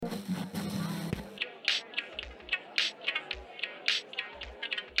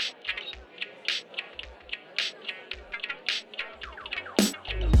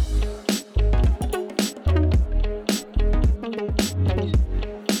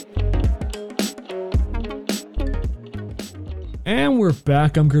And we're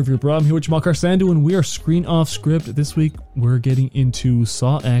back. I'm Griffith Bro. I'm here with Jamal Carsandu, and we are screen off script. This week, we're getting into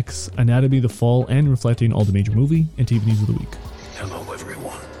Saw X, Anatomy of the Fall, and reflecting all the major movie and TV news of the week. Hello,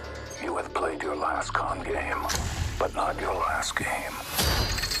 everyone. You have played your last con game, but not your last game.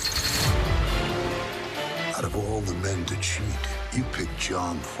 Out of all the men to cheat, you picked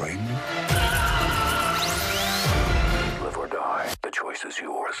John Framer? Live or die, the choice is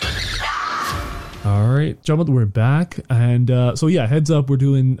yours. All right, gentlemen, we're back. And so yeah, heads up, we're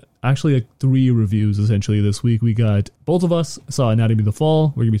doing actually like 3 reviews essentially this week. We got, both of us saw Anatomy of the Fall.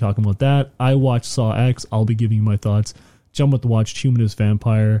 We're going to be talking about that. I watched Saw X. I'll be giving you my thoughts. Jump watched Humanist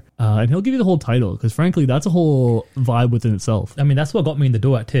Vampire. And he'll give you the whole title, because frankly, that's a whole vibe within itself. I mean, that's what got me in the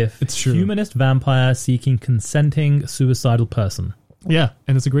door at TIFF. It's true. Humanist Vampire Seeking Consenting Suicidal Person. Yeah,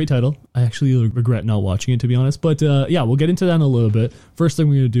 and it's a great title. I actually regret not watching it, to be honest. But yeah, we'll get into that in a little bit. First thing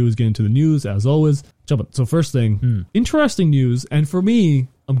we're going to do is get into the news, as always. Jump up. So first thing, interesting news. And for me,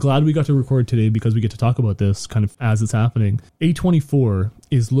 I'm glad we got to record today because we get to talk about this kind of as it's happening. A24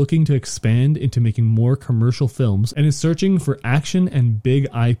 is looking to expand into making more commercial films and is searching for action and big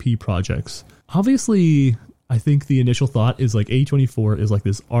IP projects. Obviously, I think the initial thought is like A24 is like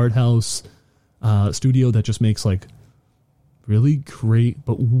this art house studio that just makes like really great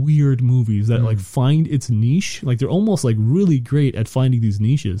but weird movies that like find its niche. Like they're almost like really great at finding these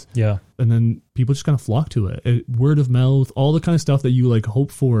niches. Yeah. And then people just kind of flock to it. Word of mouth, all the kind of stuff that you like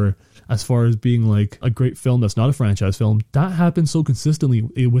hope for as far as being like a great film that's not a franchise film, that happens so consistently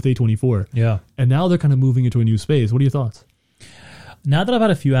with A24. Yeah. And now they're kind of moving into a new space. What are your thoughts? Now that I've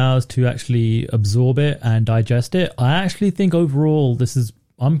had a few hours to actually absorb it and digest it, I actually think overall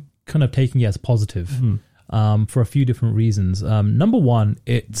I'm kind of taking it as positive. For a few different reasons. Number one,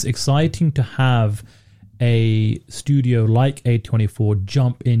 it's exciting to have a studio like A24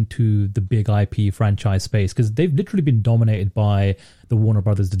 jump into the big IP franchise space, because they've literally been dominated by the Warner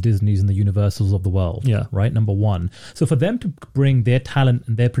Brothers, the Disneys, and the Universals of the world. Yeah. Right? Number one. So for them to bring their talent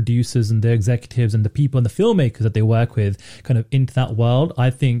and their producers and their executives and the people and the filmmakers that they work with kind of into that world, I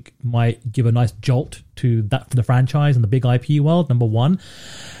think might give a nice jolt to that for the franchise and the big IP world. Number one.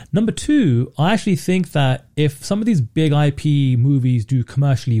 Number two, I actually think that if some of these big IP movies do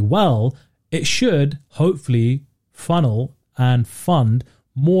commercially well, it should hopefully funnel and fund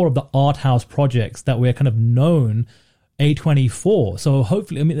more of the art house projects that we're kind of known A24. So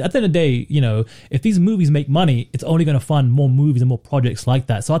hopefully, I mean, at the end of the day, you know, if these movies make money, it's only going to fund more movies and more projects like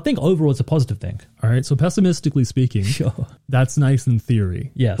that. So I think overall it's a positive thing. All right. So pessimistically speaking, Sure. That's nice in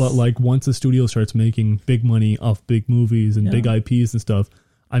theory. Yes. But like once a studio starts making big money off big movies and big IPs and stuff,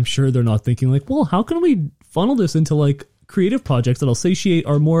 I'm sure they're not thinking like, well, how can we funnel this into like creative projects that'll satiate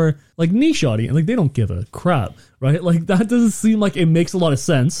our more like niche audience? Like they don't give a crap, right? Like that doesn't seem like it makes a lot of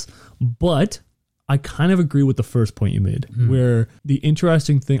sense. But I kind of agree with the first point you made, where the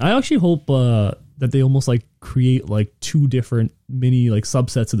interesting thing, I actually hope that they almost like create like 2 different mini like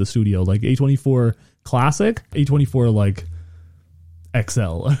subsets of the studio, like A24 Classic, A24 like XL,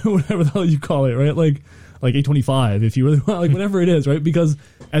 or whatever the hell you call it, right? Like A25, if you really want, like whatever it is, right? Because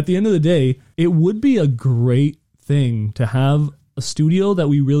at the end of the day, it would be a great thing to have a studio that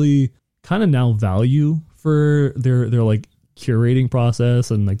we really kind of now value for their like curating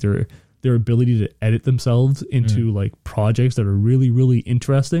process and like their ability to edit themselves into like projects that are really, really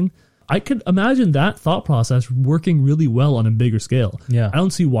interesting. I could imagine that thought process working really well on a bigger scale. Yeah. I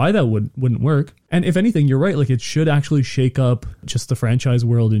don't see why that wouldn't work. And if anything, you're right. Like it should actually shake up just the franchise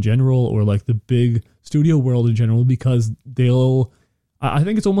world in general, or like the big studio world in general, because I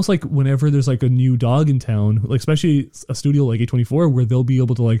think it's almost like whenever there's like a new dog in town, like especially a studio like A24, where they'll be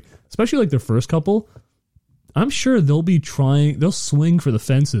able to like, especially like their first couple, I'm sure they'll swing for the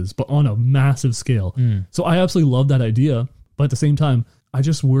fences, but on a massive scale. So I absolutely love that idea. But at the same time, I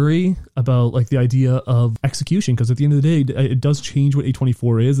just worry about like the idea of execution, because at the end of the day, it does change what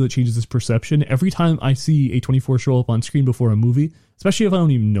A24 is. It changes its perception. Every time I see A24 show up on screen before a movie, especially if I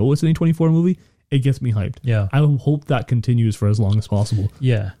don't even know it's an A24 movie, it gets me hyped. Yeah. I hope that continues for as long as possible.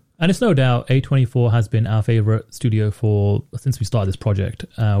 Yeah. And it's no doubt A24 has been our favorite studio since we started this project.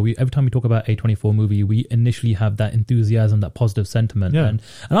 Every time we talk about A24 movie, we initially have that enthusiasm, that positive sentiment. Yeah. And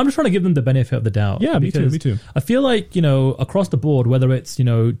I'm just trying to give them the benefit of the doubt. Yeah, me too. I feel like, you know, across the board, whether it's, you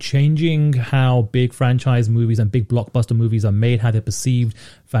know, changing how big franchise movies and big blockbuster movies are made, how they're perceived,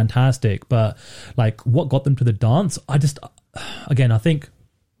 fantastic. But like what got them to the dance, I think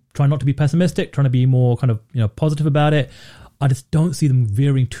trying not to be pessimistic, trying to be more kind of, you know, positive about it. I just don't see them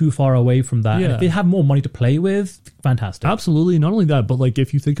veering too far away from that. Yeah. And if they have more money to play with, fantastic. Absolutely. Not only that, but like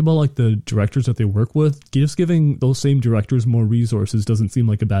if you think about like the directors that they work with, just giving those same directors more resources doesn't seem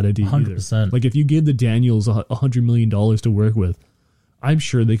like a bad idea 100%. either. Like if you give the Daniels $100 million to work with, I'm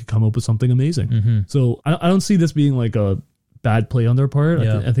sure they could come up with something amazing. So I don't see this being like a bad play on their part.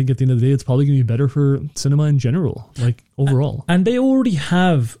 Yeah. I think at the end of the day, it's probably going to be better for cinema in general, like overall. And they already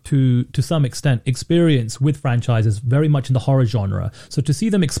have, to some extent, experience with franchises very much in the horror genre. So to see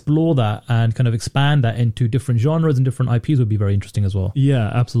them explore that and kind of expand that into different genres and different IPs would be very interesting as well. Yeah,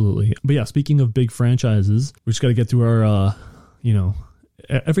 absolutely. But yeah, speaking of big franchises, we just got to get through our,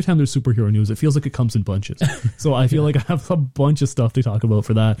 every time there's superhero news, it feels like it comes in bunches. So I feel like I have a bunch of stuff to talk about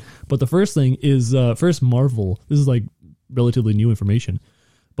for that. But the first thing is, first Marvel. This is like relatively new information.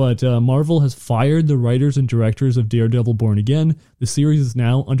 But Marvel has fired the writers and directors of Daredevil Born Again. The series is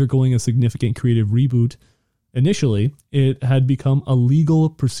now undergoing a significant creative reboot. Initially, it had become a legal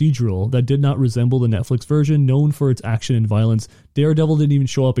procedural that did not resemble the Netflix version, known for its action and violence. Daredevil didn't even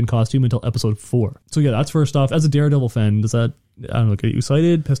show up in costume until episode 4. So yeah, that's first off. As a Daredevil fan, does that, I don't know, get you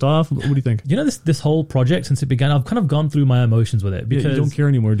excited, pissed off? What do you think? You know, this whole project, since it began, I've kind of gone through my emotions with it. Because you don't care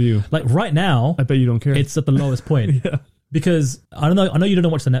anymore, do you? Like right now, I bet you don't care. it's at the lowest point. Yeah. Because I know you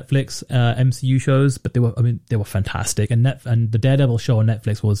don't watch the Netflix MCU shows, but they were fantastic, and the Daredevil show on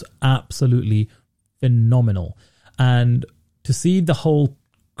Netflix was absolutely phenomenal. And to see the whole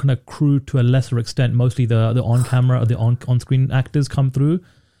kind of crew, to a lesser extent, mostly the on camera or the on screen actors come through,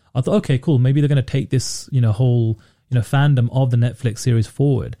 I thought, okay, cool, maybe they're going to take this whole fandom of the Netflix series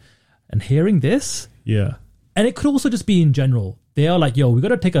forward. And hearing this, yeah, and it could also just be in general. They are like, yo, we got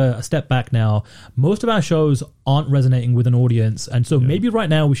to take a step back now. Most of our shows aren't resonating with an audience. And so maybe right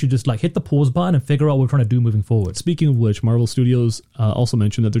now we should just like hit the pause button and figure out what we're trying to do moving forward. Speaking of which, Marvel Studios also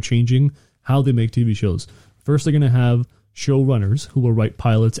mentioned that they're changing how they make TV shows. First, they're going to have showrunners who will write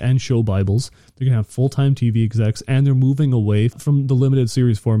pilots and show Bibles. They're going to have full-time TV execs, and they're moving away from the limited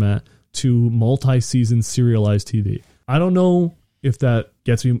series format to multi-season serialized TV. I don't know if that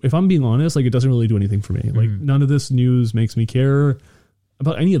gets me, if I'm being honest, like it doesn't really do anything for me. Like none of this news makes me care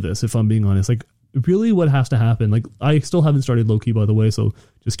about any of this, if I'm being honest. Like really what has to happen, like I still haven't started Loki, by the way, so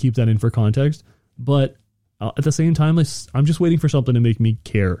just keep that in for context. But at the same time, like, I'm just waiting for something to make me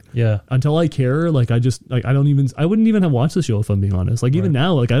care. Yeah. Until I care, like I wouldn't even have watched the show, if I'm being honest. Like even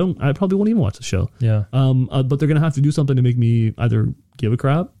now, like I probably won't even watch the show. Yeah. But they're gonna have to do something to make me either give a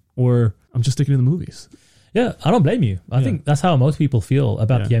crap or I'm just sticking to the movies. Yeah, I don't blame you. I think that's how most people feel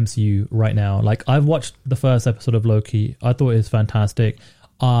about the MCU right now. Like, I've watched the first episode of Loki. I thought it was fantastic.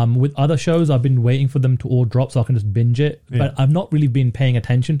 With other shows, I've been waiting for them to all drop so I can just binge it. Yeah. But I've not really been paying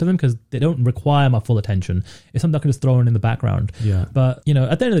attention to them because they don't require my full attention. It's something I can just throw in the background. Yeah. But,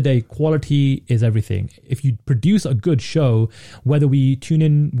 at the end of the day, quality is everything. If you produce a good show, whether we tune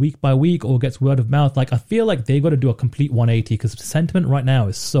in week by week or gets word of mouth, like I feel like they got to do a complete 180 because sentiment right now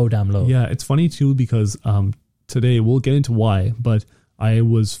is so damn low. Yeah, it's funny too because today, we'll get into why, but I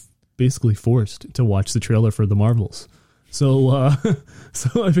was basically forced to watch the trailer for The Marvels. So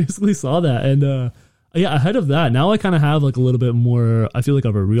so I basically saw that, and ahead of that, now I kind of have like a little bit more, I feel like I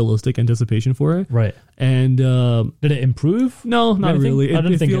have a realistic anticipation for it. Right. And did it improve? No, not really.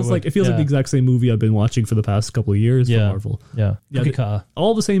 It feels like the exact same movie I've been watching for the past couple of years for Marvel. Yeah.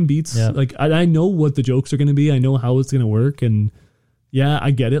 All the same beats. Yeah. Like I know what the jokes are going to be. I know how it's going to work, and yeah,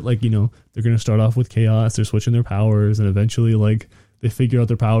 I get it. Like, they're going to start off with chaos. They're switching their powers, and eventually, like, they figure out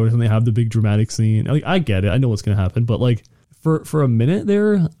their powers, and they have the big dramatic scene. Like, I get it. I know what's going to happen. But, like, for a minute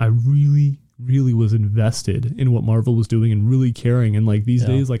there, I really, really was invested in what Marvel was doing and really caring. And, like, these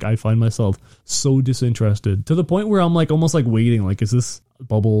days, like, I find myself so disinterested to the point where I'm, like, almost, like, waiting. Like, is this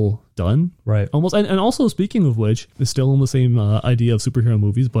bubble done? Right. Almost. And also, speaking of which, it's still on the same idea of superhero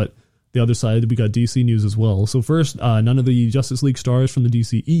movies, but the other side, we got DC news as well. So first, none of the Justice League stars from the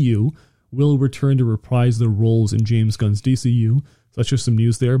DCEU will return to reprise their roles in James Gunn's DCU. So that's just some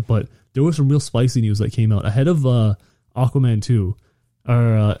news there. But there was some real spicy news that came out ahead of Aquaman 2.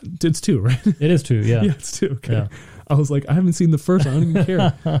 It's 2, right? It is 2, yeah. Yeah, it's 2. Okay. Yeah. I was like, I haven't seen the first. I don't even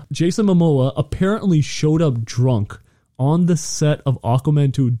care. Jason Momoa apparently showed up drunk on the set of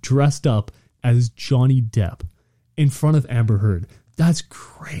Aquaman 2 dressed up as Johnny Depp in front of Amber Heard. That's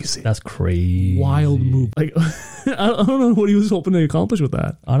crazy. That's crazy. Wild move. Like, I don't know what he was hoping to accomplish with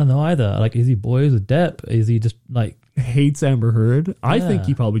that. I don't know either. Like, is he boys with Depp? Is he just like hates Amber Heard? I think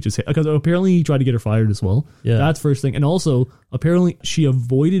he probably just because apparently he tried to get her fired as well. Yeah, that's first thing. And also, apparently she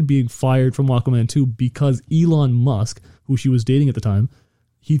avoided being fired from Aquaman 2 because Elon Musk, who she was dating at the time,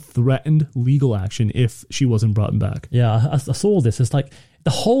 he threatened legal action if she wasn't brought back. Yeah, I saw this. It's like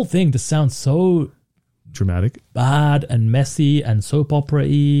the whole thing just sounds so dramatic. bad and messy and soap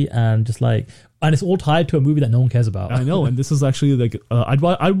opera-y and just like, and it's all tied to a movie that no one cares about. I know, and this is actually like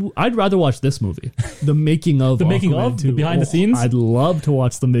I'd rather watch this movie, the making of The making Aquaman of? 2. The behind the scenes? I'd love to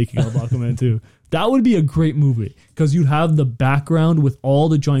watch the making of Aquaman 2. That would be a great movie because you'd have the background with all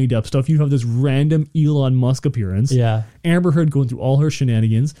the Johnny Depp stuff. You'd have this random Elon Musk appearance. Yeah. Amber Heard going through all her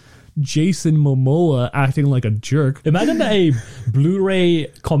shenanigans. Jason Momoa acting like a jerk. Imagine a Blu-ray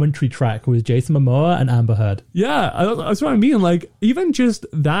commentary track with Jason Momoa and Amber Heard. Yeah, that's what I mean. Like, even just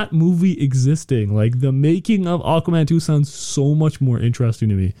that movie existing, like the making of Aquaman 2 sounds so much more interesting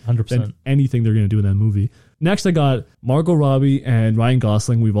to me 100%. than anything they're going to do in that movie. Next, I got Margot Robbie and Ryan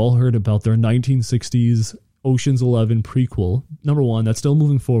Gosling. We've all heard about their 1960s Ocean's 11 prequel. Number one, that's still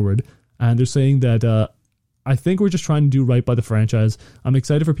moving forward. And they're saying that I think we're just trying to do right by the franchise. I'm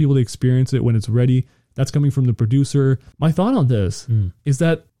excited for people to experience it when it's ready. That's coming from the producer. My thought on this is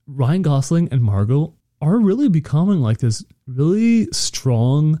that Ryan Gosling and Margot are really becoming like this really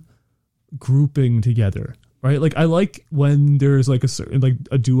strong grouping together, right? Like, I like when there's like a certain, like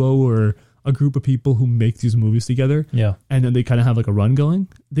a duo or a group of people who make these movies together. Yeah. And then they kind of have like a run going.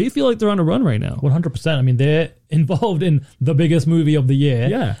 They feel like they're on a run right now. 100%. I mean, they're involved in the biggest movie of the year.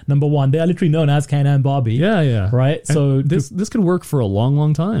 Yeah. Number one, they are literally known as Ken and Barbie. Yeah, yeah. Right? And So this could work for a long,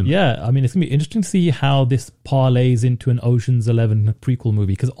 long time. yeah, I mean, it's going to be interesting to see how this parlays into an Ocean's 11 prequel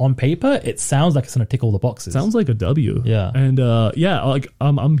movie. Because on paper, it sounds like it's going to tick all the boxes. Sounds like a W. Yeah. And yeah, like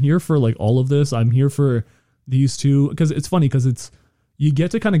I'm here for like all of this. I'm here for these two because it's funny because you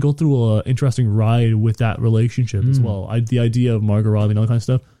get to kind of go through an interesting ride with that relationship as well. The idea of Margot Robbie and all that kind of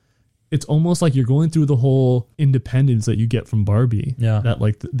stuff. It's almost like you're going through the whole independence that you get from Barbie. Yeah. That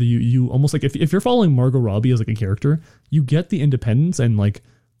like you almost like if you're following Margot Robbie as like a character, you get the independence and like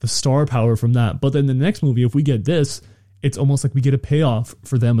the star power from that. But then the next movie, if we get this, it's almost like we get a payoff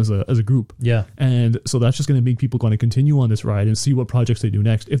for them as a group. Yeah. And so that's just going to make people going to continue on this ride and see what projects they do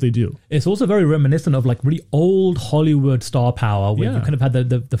next, if they do. It's also very reminiscent of like really old Hollywood star power where Yeah. you kind of had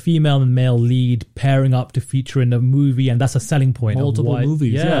the female and male lead pairing up to feature in a movie, and that's a selling point. Multiple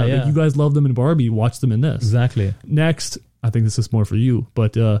movies. Yeah. Like you guys love them in Barbie, watch them in this. Exactly. Next, I think this is more for you,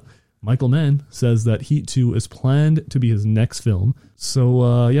 but Michael Mann says that Heat 2 is planned to be his next film.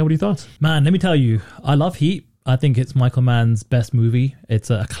 So yeah, what are your thoughts? Man, let me tell you, I love Heat. I think it's Michael Mann's best movie.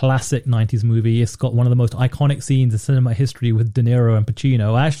 It's a classic 90s movie. It's got one of the most iconic scenes in cinema history with De Niro and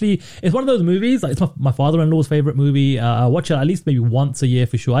Pacino. Actually, it's one of those movies, like it's my father-in-law's favorite movie. I watch it at least maybe once a year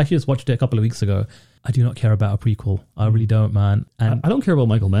for sure. I actually just watched it a couple of weeks ago. I do not care about a prequel. I really don't, man. And I don't care about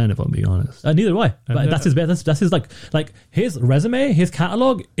Michael Mann, if I'm being honest. neither do I. But that's his best. That's his like his resume, his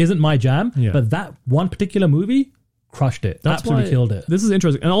catalog isn't my jam. Yeah. But that one particular movie crushed it. That's Absolutely why killed it. This is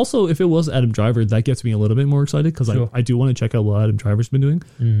interesting. And also, if it was Adam Driver, that gets me a little bit more excited because Sure. I do want to check out what Adam Driver's been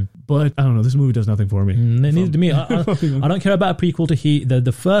doing. But I don't know. This movie does nothing for me. Neither to me. I don't care about a prequel to Heat.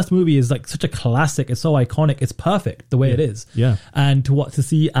 The first movie is like such a classic. It's so iconic. It's perfect the way it is. Yeah. And to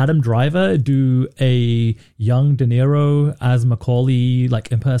see Adam Driver do a young De Niro as Macaulay like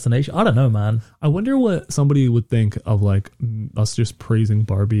impersonation, I don't know, man. I wonder what somebody would think of like us just praising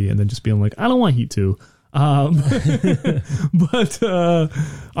Barbie and then just being like, I don't want Heat 2. But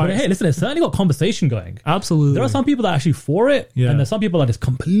Hey, listen, it's certainly got conversation going. Absolutely. There are some people that are actually for it, Yeah. and there's some people that are just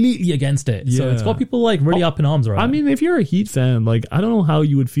completely against it. So Yeah. it's got people like really up in arms around. I mean, if you're a Heat fan, like I don't know how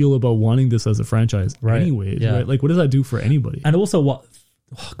you would feel about wanting this as a franchise, Right. anyways. Yeah. Right? Like, what does that do for anybody? and also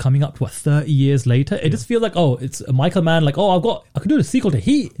coming up to 30 years later, it just feels like, oh, it's Michael Mann, like, oh, I could do a sequel to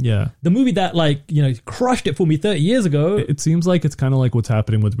Heat. Yeah. The movie that crushed it for me 30 years ago. It seems like it's kind of like what's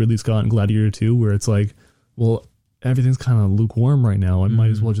happening with Ridley Scott and Gladiator 2, where it's like, well, everything's kind of lukewarm right now. I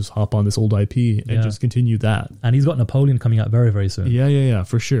might as well just hop on this old IP and just continue that. And he's got Napoleon coming out very, very soon. Yeah,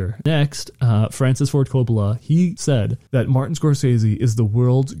 for sure. Next, Francis Ford Coppola, he said that Martin Scorsese is the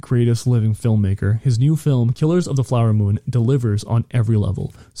world's greatest living filmmaker. His new film, Killers of the Flower Moon, delivers on every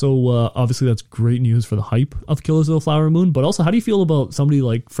level. So obviously that's great news for the hype of Killers of the Flower Moon, but also how do you feel about somebody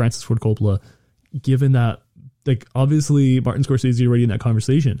like Francis Ford Coppola, given that like obviously Martin Scorsese already in that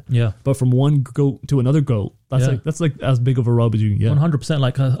conversation. Yeah. But from one goat to another goat, that's like as big of a rub as you can get. 100%.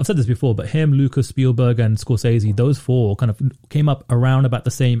 Like I've said this before, but him, Lucas, Spielberg, and Scorsese, those four kind of came up around about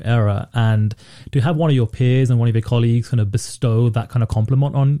the same era. And to have one of your peers and one of your colleagues kind of bestow that kind of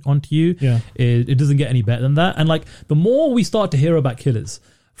compliment onto you, it doesn't get any better than that. And like the more we start to hear about Killers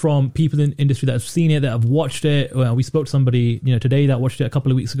from people in industry that have seen it, that have watched it. Well, we spoke to somebody, today that watched it a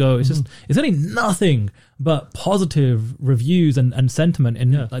couple of weeks ago. It's just, it's only nothing but positive reviews and sentiment.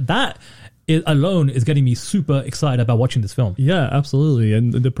 And like that alone is getting me super excited about watching this film. Yeah, absolutely.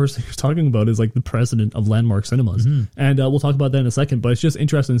 And the person who's talking about is like the president of Landmark Cinemas. And we'll talk about that in a second, but it's just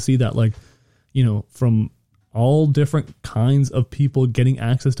interesting to see that like, from all different kinds of people getting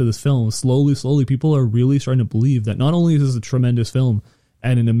access to this film, slowly, people are really starting to believe that not only is this a tremendous film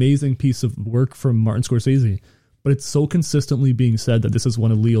and an amazing piece of work from Martin Scorsese, but it's so consistently being said that this is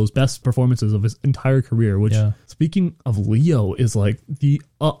one of Leo's best performances of his entire career, which, speaking of Leo, is like the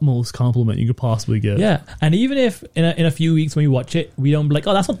utmost compliment you could possibly give. Yeah, and even if in a few weeks when we watch it, we don't be like,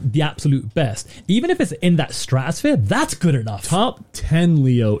 oh, that's not the absolute best. Even if it's in that stratosphere, that's good enough. Top 10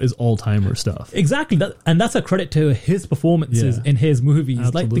 Leo is all-timer stuff. Exactly, and that's a credit to his performances in his movies.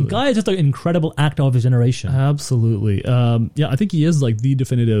 Absolutely. Like, the guy is just an incredible actor of his generation. Absolutely. I think he is like the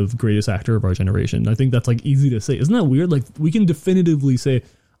definitive greatest actor of our generation. I think that's like easy to say. Isn't that weird? Like, we can definitively say,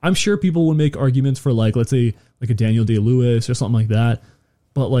 I'm sure people would make arguments for like, let's say like a Daniel Day-Lewis or something like that.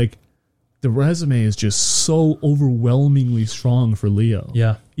 But like, the resume is just so overwhelmingly strong for Leo.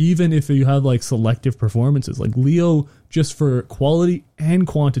 Yeah. Even if you have like selective performances, like Leo, just for quality and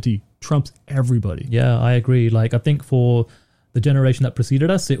quantity, trumps everybody. Yeah, I agree. Like, I think for the generation that preceded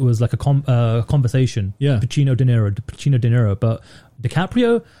us, it was like a conversation. Yeah. Pacino, De Niro. But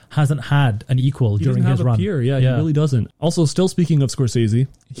DiCaprio hasn't had an equal during his run. Peer. Yeah, he really doesn't. Also, still speaking of Scorsese,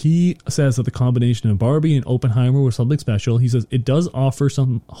 he says that the combination of Barbie and Oppenheimer was something special. He says it does offer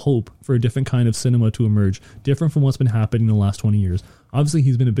some hope for a different kind of cinema to emerge, different from what's been happening in the last 20 years. Obviously,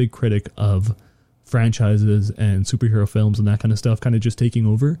 he's been a big critic of franchises and superhero films and that kind of stuff kind of just taking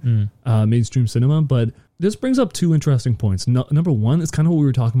over mainstream cinema. But this brings up two interesting points. Number one is kind of what we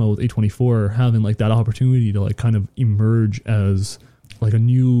were talking about with A24, having like that opportunity to like kind of emerge as like a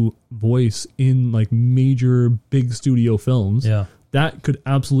new voice in like major big studio films. Yeah. That could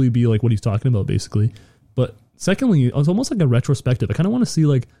absolutely be like what he's talking about basically. But secondly, it's almost like a retrospective. I kind of want to see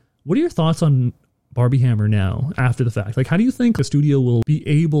like, what are your thoughts on Barbie Hammer now after the fact? Like, how do you think the studio will be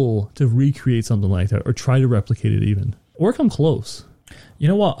able to recreate something like that or try to replicate it even or come close? You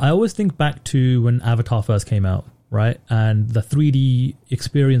know what? I always think back to when Avatar first came out, right? And the 3D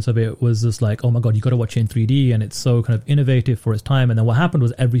experience of it was just like, oh my God, you got to watch it in 3D. And it's so kind of innovative for its time. And then what happened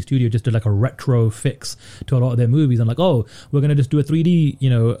was every studio just did like a retro fix to a lot of their movies. And like, oh, we're going to just do a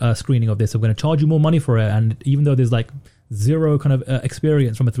 3D, screening of this. So we're going to charge you more money for it. And even though there's like zero kind of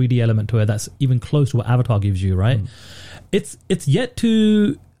experience from a 3D element to it that's even close to what Avatar gives you, right? It's yet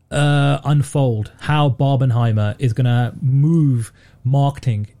to unfold how Barbenheimer is going to move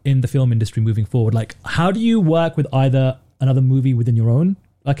marketing in the film industry moving forward. Like, how do you work with either another movie within your own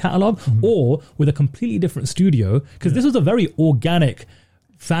catalog or with a completely different studio? Because this was a very organic,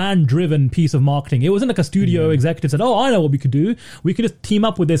 fan-driven piece of marketing. It wasn't like a studio executive said, oh, I know what we could do. We could just team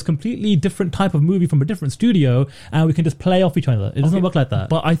up with this completely different type of movie from a different studio and we can just play off each other. It doesn't work like that.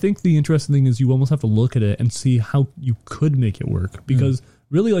 But I think the interesting thing is you almost have to look at it and see how you could make it work. Because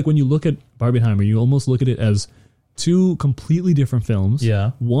really, like when you look at Barbenheimer, you almost look at it as two completely different films.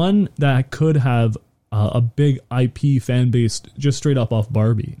 Yeah. One that could have a big IP fan base just straight up off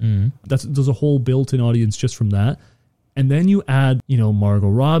Barbie. There's a whole built-in audience just from that. And then you add, Margot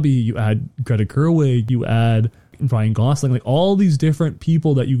Robbie, you add Greta Gerwig, you add Ryan Gosling, like all these different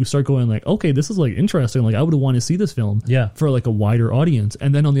people that you start going like, okay, this is like interesting. Like I would want to see this film for like a wider audience.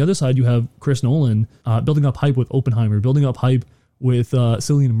 And then on the other side, you have Chris Nolan building up hype with Oppenheimer, building up hype with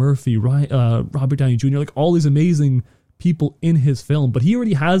Cillian Murphy, Robert Downey Jr., like all these amazing people in his film. But he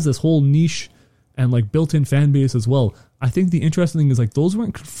already has this whole niche and like built-in fan base as well. I think the interesting thing is like those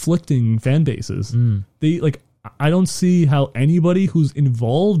weren't conflicting fan bases. They like, I don't see how anybody who's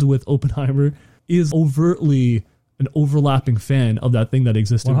involved with Oppenheimer is overtly an overlapping fan of that thing that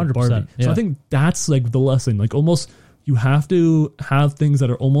existed with Barbie. Yeah. So I think that's like the lesson. Like almost you have to have things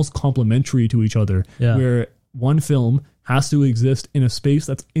that are almost complementary to each other, where one film has to exist in a space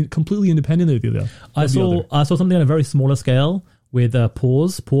that's completely independent of the other. I saw something on a very smaller scale with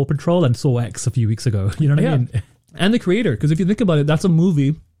Paw Patrol and Saw X a few weeks ago. You know what I mean? And The Creator, because if you think about it, that's a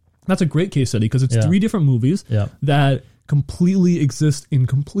movie. That's a great case study because it's three different movies that completely exist in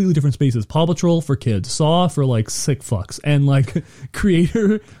completely different spaces. Paw Patrol for kids, Saw for like sick fucks, and like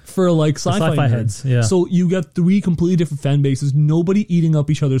Creator for like sci-fi heads. Yeah. So you got three completely different fan bases, nobody eating up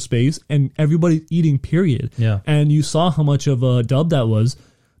each other's space, and everybody eating, period. Yeah. And you saw how much of a dub that was.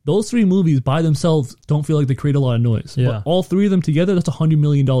 Those three movies by themselves don't feel like they create a lot of noise. Yeah. But all three of them together, that's $100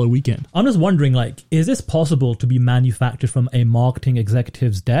 million weekend. I'm just wondering, like, is this possible to be manufactured from a marketing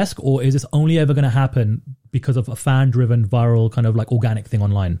executive's desk, or is this only ever going to happen because of a fan-driven, viral, kind of like organic thing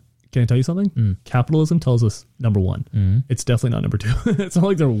online? Can I tell you something? Capitalism tells us number one. It's definitely not number two. It's not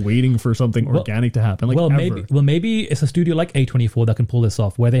like they're waiting for something organic to happen. Like maybe it's a studio like A24 that can pull this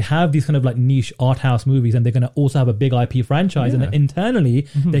off, where they have these kind of like niche art house movies, and they're going to also have a big IP franchise, and then internally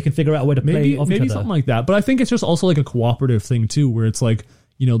they can figure out a way to play off each other. Maybe something like that. But I think it's just also like a cooperative thing too, where it's like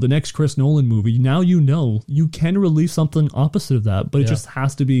the next Chris Nolan movie, now you can release something opposite of that, but it just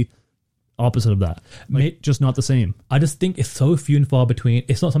has to be opposite of that. Just not the same. I just think it's so few and far between.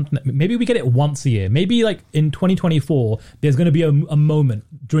 It's not something that maybe we get it once a year. Maybe like in 2024, there's going to be a moment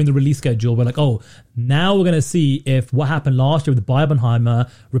during the release schedule where like, oh, now we're going to see if what happened last year with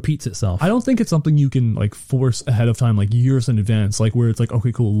Barbenheimer repeats itself. I don't think it's something you can like force ahead of time, like years in advance, like where it's like,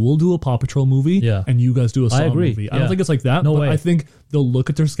 okay, cool, we'll do a Paw Patrol movie and you guys do a Saw movie. I don't think it's like that. No way. I think they'll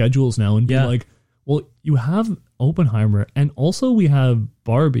look at their schedules now and be like, well, you have Oppenheimer and also we have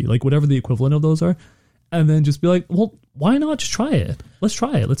Barbie, like whatever the equivalent of those are, and then just be like, well, why not just try it? Let's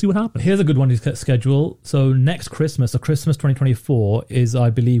try it. Let's see what happens. Here's a good one to schedule. So next Christmas, so Christmas 2024 is, I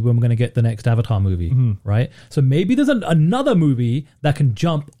believe, when we're going to get the next Avatar movie, right? So maybe there's another movie that can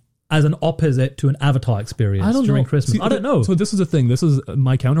jump as an opposite to an Avatar experience during Christmas. I don't know. So this is the thing. This is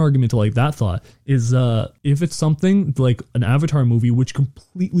my counter argument to like that thought is if it's something like an Avatar movie which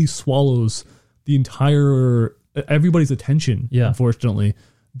completely swallows the entire everybody's attention, unfortunately,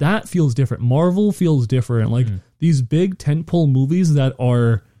 that feels different. Marvel feels different. Like these big tentpole movies that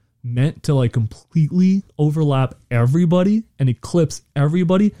are meant to like completely overlap everybody and eclipse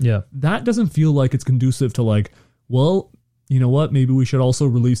everybody. Yeah, that doesn't feel like it's conducive to like, well, you know what? Maybe we should also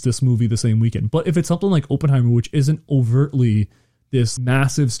release this movie the same weekend. But if it's something like Oppenheimer, which isn't overtly this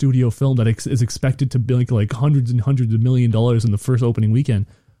massive studio film that is expected to be like hundreds and hundreds of $1 million in the first opening weekend,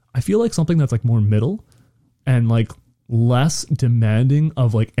 I feel like something that's like more middle and like less demanding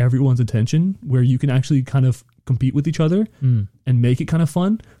of like everyone's attention, where you can actually kind of compete with each other and make it kind of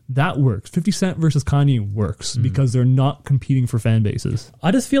fun, that works. 50 Cent versus Kanye works because they're not competing for fan bases.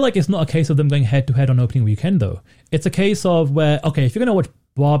 I just feel like it's not a case of them going head to head on opening weekend though. It's a case of where, okay, if you're going to watch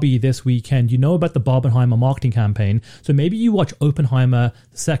Barbie this weekend, you know about the Barbenheimer marketing campaign, so maybe you watch Oppenheimer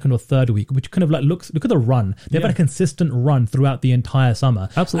second or third week, which kind of like look at the run. They've had a consistent run throughout the entire summer.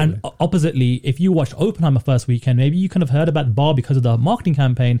 Absolutely. And oppositely, if you watched Oppenheimer first weekend, maybe you kind of heard about Barbie because of the marketing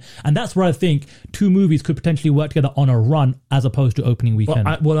campaign, and that's where I think two movies could potentially work together on a run as opposed to opening weekend.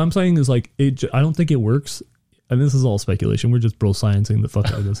 Well, what I'm saying is like, I don't think it works. And this is all speculation. We're just bro sciencing the fuck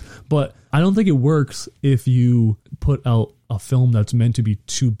out of this. But I don't think it works if you put out a film that's meant to be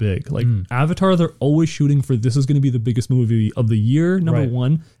too big. Like Avatar, they're always shooting for, this is going to be the biggest movie of the year, number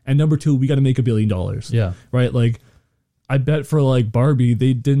one. And number two, we got to make $1 billion. Yeah. Right? Like, I bet for like Barbie,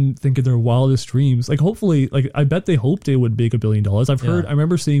 they didn't think of their wildest dreams. Like, hopefully, like, I bet they hoped it would make $1 billion. I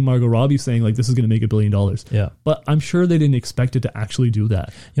remember seeing Margot Robbie saying like, this is going to make $1 billion. Yeah. But I'm sure they didn't expect it to actually do that.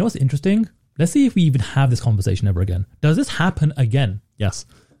 You know what's interesting? Let's see if we even have this conversation ever again. Does this happen again? Yes,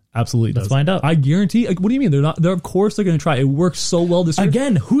 absolutely. Let's find out. I guarantee. Like, what do you mean? They're of course they're going to try. It works so well this year.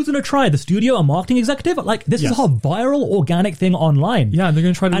 Again, who's going to try? The studio, a marketing executive? Like, this is a viral, organic thing online. Yeah, and they're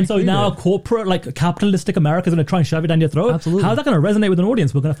going to try to. And so now corporate, like capitalistic America is going to try and shove it down your throat. Absolutely. How's that going to resonate with an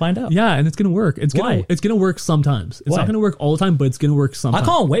audience? We're going to find out. Yeah, and it's going to work. It's going to work sometimes. It's not going to work all the time, but it's going to work sometimes.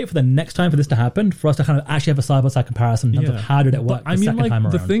 I can't wait for the next time for this to happen, for us to kind of actually have a side-by-side comparison in terms of how did it work. But I mean,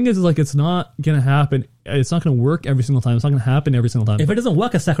 like, the thing is like, it's not going to happen. It's not going to work every single time. It's not going to happen every single time. If it doesn't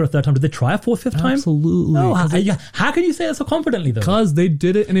work a second or third time, did they try a fourth, fifth time? Absolutely. No, how can you say that so confidently though? Because they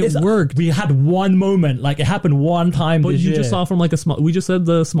did it and it worked. We had one moment, like it happened one time. But you just saw from like we just said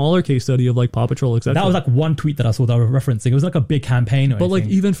the smaller case study of like Paw Patrol, etc. That was like one tweet that I saw that I was referencing. It was like a big campaign. But like,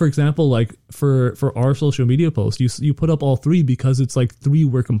 even for example, like for our social media post, you put up all three because it's like three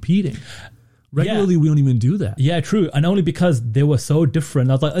were competing. Regularly, we don't even do that. Yeah, true. And only because they were so different.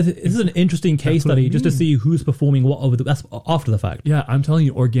 I was like, this is an interesting case study just to see who's performing what that's after the fact. Yeah, I'm telling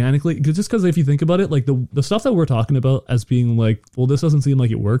you, organically, just because if you think about it, like the stuff that we're talking about as being like, well, this doesn't seem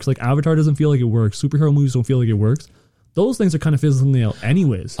like it works. Like Avatar doesn't feel like it works. Superhero movies don't feel like it works. Those things are kind of fizzling out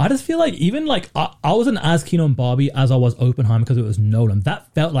anyways. I just feel like even like I wasn't as keen on Barbie as I was Oppenheimer because it was Nolan.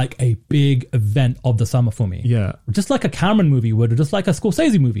 That felt like a big event of the summer for me. Yeah. Just like a Cameron movie would, or just like a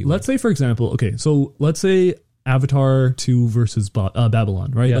Scorsese movie would. Let's say, for example, okay, so let's say Avatar 2 versus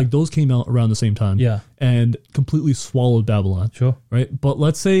Babylon, right? Yeah. Like those came out around the same time. Yeah. And completely swallowed Babylon. Sure. Right? But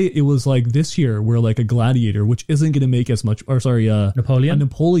let's say it was like this year where like a Gladiator, which isn't going to make as much, or sorry,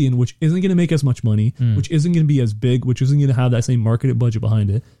 Napoleon, which isn't going to make as much money, which isn't going to be as big, which isn't going to have that same marketed budget behind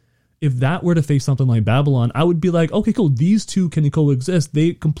it. If that were to face something like Babylon, I would be like, okay, cool, these two can coexist.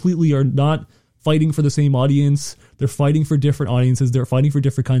 They completely are not fighting for the same audience. They're fighting for different audiences. They're fighting for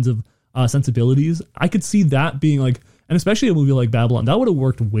different kinds of sensibilities. I could see that being like, and especially a movie like Babylon, that would have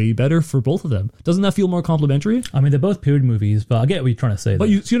worked way better for both of them. Doesn't that feel more complimentary? I mean, they're both period movies, but I get what you're trying to say. But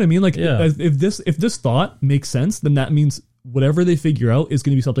you see what I mean? Like, if this thought makes sense, then that means whatever they figure out is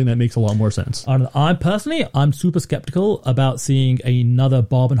going to be something that makes a lot more sense. I'm super skeptical about seeing another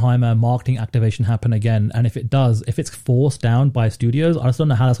Barbenheimer marketing activation happen again. And if it does, if it's forced down by studios, I just don't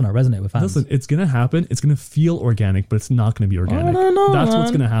know how that's going to resonate with fans. Listen, it's going to happen. It's going to feel organic, but it's not going to be organic. I don't know. That's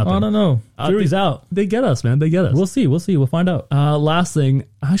what's going to happen. I don't know. Jury's out. They get us, man. They get us. We'll see. We'll find out. Last thing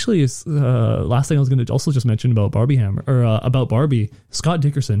I was going to also just mention about about Barbie. Scott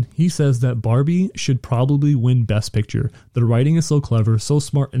Dickerson, he says that Barbie should probably win Best Picture. The writing is so clever, so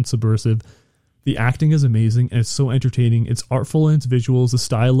smart and subversive. The acting is amazing and it's so entertaining. It's artful in its visuals. The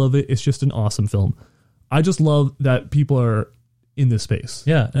style of it's just an awesome film. I just love that people are in this space.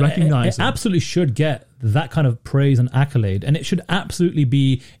 Yeah. Recognize it absolutely should get that kind of praise and accolade. And it should absolutely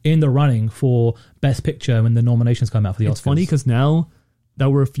be in the running for Best Picture when the nominations come out for the Oscars. It's funny because now that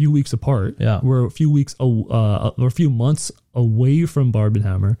we're a few weeks apart, we're a few months away from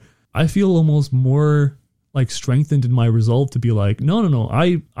Barbenheimer, I feel almost more like strengthened in my resolve to be like, no.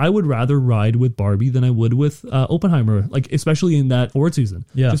 I would rather ride with Barbie than I would with Oppenheimer, like especially in that award season.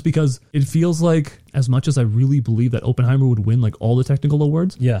 Yeah. Just because it feels like, as much as I really believe that Oppenheimer would win like all the technical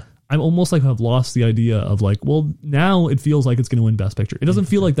awards, I'm almost like have lost the idea of like, well, now it feels like it's going to win Best Picture. It doesn't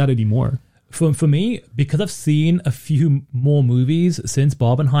feel like that anymore. For me, because I've seen a few more movies since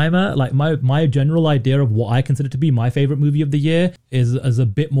Barbenheimer, like my general idea of what I consider to be my favorite movie of the year is a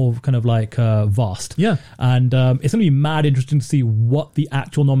bit more kind of like vast. Yeah. And it's going to be mad interesting to see what the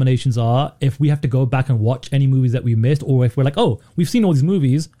actual nominations are, if we have to go back and watch any movies that we missed, or if we're like, oh, we've seen all these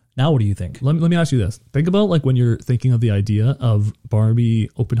movies, now what do you think? Let me ask you this. Think about like when you're thinking of the idea of Barbie,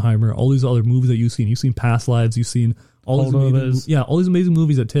 Oppenheimer, all these other movies that you've seen. You've seen Past Lives, you've seen all these amazing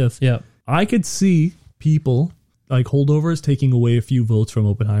movies at TIFF. Yeah. I could see people like holdovers taking away a few votes from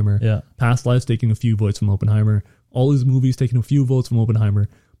Oppenheimer. Yeah. Past Lives taking a few votes from Oppenheimer. All these movies taking a few votes from Oppenheimer.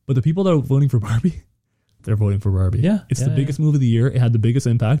 But the people that are voting for Barbie, they're voting for Barbie. Yeah. It's the biggest movie of the year. It had the biggest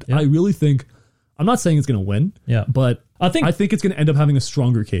impact. Yeah. I really think, I'm not saying it's going to win. Yeah. But I think it's going to end up having a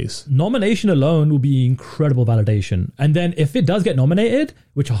stronger case. Nomination alone will be incredible validation. And then if it does get nominated,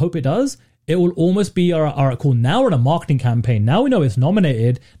 which I hope it does, it will almost be all right, cool. Now we're in a marketing campaign. Now we know it's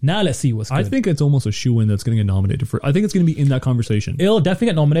nominated. Now let's see what's good. I think it's almost a shoo-in that's going to get nominated for. I think it's going to be in that conversation. It'll definitely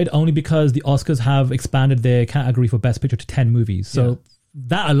get nominated only because the Oscars have expanded their category for Best Picture to 10 movies. So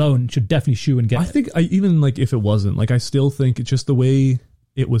that alone should definitely shoo and get. I think even like if it wasn't, like I still think it's just the way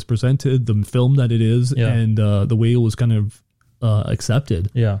it was presented, the film that it is, and the way it was kind of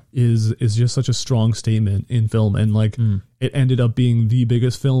accepted is just such a strong statement in film. And like it ended up being the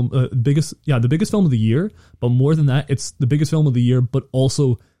biggest film, the biggest film of the year. But more than that, it's the biggest film of the year, but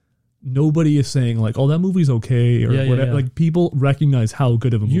also nobody is saying like, oh, that movie's okay or whatever. Like people recognize how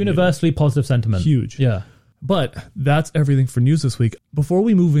good of a movie universally it is. Positive sentiment. Huge. Yeah. But that's everything for news this week. Before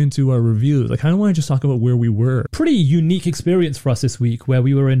we move into our reviews, I kind of want to just talk about where we were. Pretty unique experience for us this week, where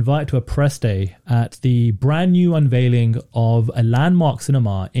we were invited to a press day at the brand new unveiling of a landmark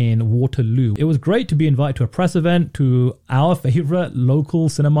cinema in Waterloo. It was great to be invited to a press event to our favorite local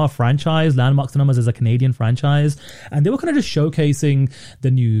cinema franchise. Landmark Cinemas is a Canadian franchise. And they were kind of just showcasing the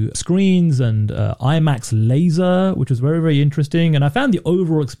new screens and IMAX laser, which was very, very interesting. And I found the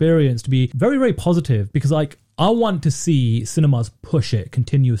overall experience to be very, very positive because I want to see cinemas push it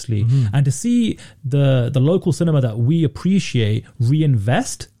continuously and to see the local cinema that we appreciate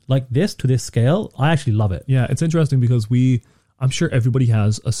reinvest like this to this scale. I actually love it. Yeah, it's interesting because I'm sure everybody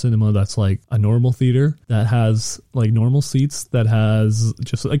has a cinema that's like a normal theater that has like normal seats, that has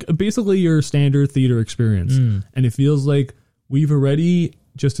just like basically your standard theater experience. And it feels like we've already,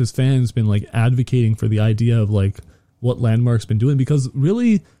 just as fans, been like advocating for the idea of like what Landmark's been doing, because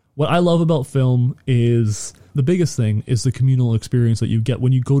really what I love about film is the biggest thing is the communal experience that you get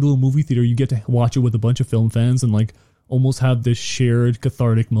when you go to a movie theater. You get to watch it with a bunch of film fans and like almost have this shared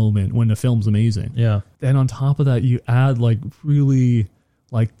cathartic moment when the film's amazing. Yeah. And on top of that, you add like really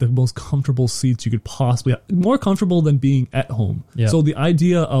like the most comfortable seats you could possibly have, more comfortable than being at home. Yeah. So the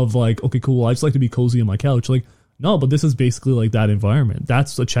idea of like, okay, cool, I just like to be cozy on my couch. Like, no, but this is basically like that environment.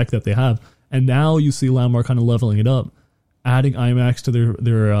 That's a check that they have. And now you see Landmark kind of leveling it up, adding IMAX to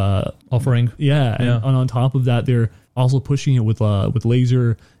their offering. And on top of that, they're also pushing it with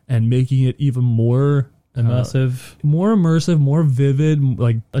laser and making it even more immersive, more vivid,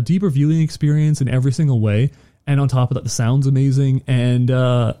 like a deeper viewing experience in every single way. And on top of that, the sound's amazing. And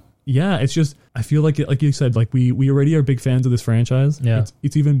it's just, I feel like you said, like we already are big fans of this franchise. Yeah,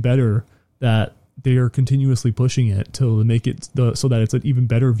 it's even better that they are continuously pushing it to make it so that it's an even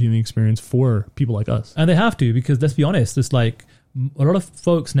better viewing experience for people like us. And they have to, because let's be honest, it's like a lot of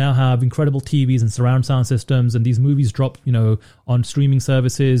folks now have incredible TVs and surround sound systems, and these movies drop, on streaming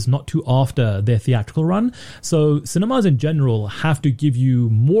services not too after their theatrical run. So cinemas in general have to give you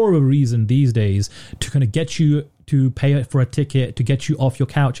more of a reason these days to kind of get you to pay for a ticket, to get you off your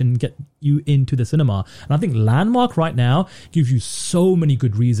couch and get you into the cinema. And I think Landmark right now gives you so many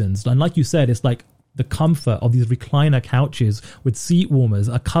good reasons. And like you said, it's like the comfort of these recliner couches with seat warmers,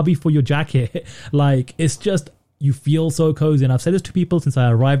 a cubby for your jacket. Like, it's just, you feel so cozy. And I've said this to people since I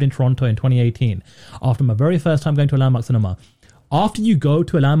arrived in Toronto in 2018, after my very first time going to a Landmark cinema. After you go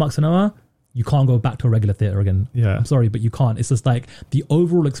to a Landmark cinema, you can't go back to a regular theater again. Yeah. I'm sorry, but you can't. It's just like the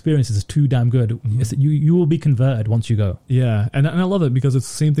overall experience is too damn good. Mm-hmm. You will be converted once you go. Yeah. And I love it because it's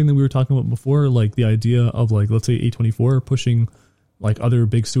the same thing that we were talking about before, like the idea of like, let's say A24 pushing like other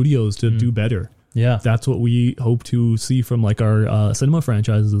big studios to do better. Yeah. That's what we hope to see from like our cinema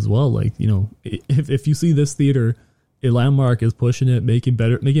franchises as well. Like, if you see this theater, a Landmark is pushing it, making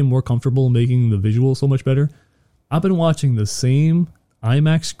it more comfortable, making the visual so much better. I've been watching the same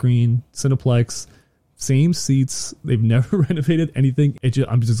IMAX screen, Cineplex, same seats. They've never renovated anything.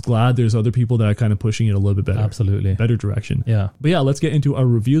 I'm just glad there's other people that are kind of pushing it a little bit better. Absolutely. Better direction. Yeah. But yeah, let's get into our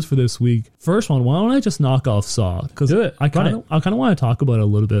reviews for this week. First one, why don't I just knock off Saw? Because I kind of want to talk about it a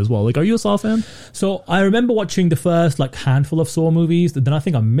little bit as well. Like, are you a Saw fan? So I remember watching the first like handful of Saw movies. Then I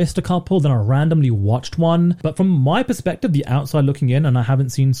think I missed a couple. Then I randomly watched one. But from my perspective, the outside looking in, and I haven't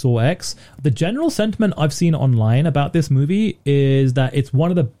seen Saw X, the general sentiment I've seen online about this movie is that it's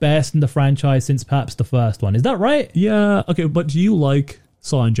one of the best in the franchise since perhaps the first one. Is that right? Yeah. Okay. But do you like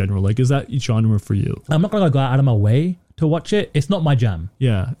Saw in general? Like, is that genre for you? I'm not going to go out of my way to watch it. It's not my jam.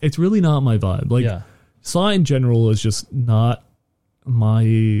 Yeah. It's really not my vibe. Like, Saw in general is just not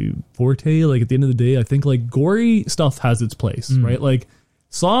my forte. Like, at the end of the day, I think like gory stuff has its place, right? Like,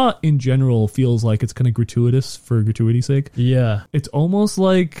 Saw in general feels like it's kind of gratuitous for gratuity's sake. Yeah. It's almost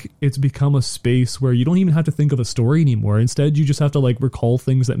like it's become a space where you don't even have to think of a story anymore. Instead, you just have to like recall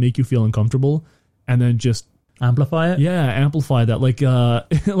things that make you feel uncomfortable and then just amplify it. Yeah, amplify that. Like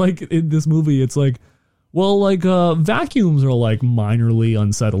like in this movie, it's like, well, like vacuums are like minorly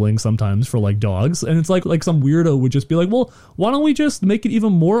unsettling sometimes for like dogs, and it's like some weirdo would just be like, well, why don't we just make it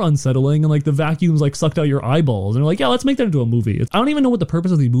even more unsettling, and like the vacuums like sucked out your eyeballs, and they're like, yeah, let's make that into a movie. I don't even know what the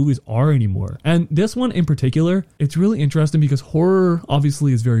purpose of these movies are anymore. And this one in particular, it's really interesting because horror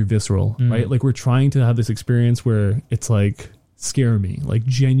obviously is very visceral, right? Like, we're trying to have this experience where it's like, scare me, like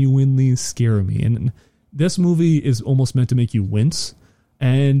genuinely scare me, and this movie is almost meant to make you wince.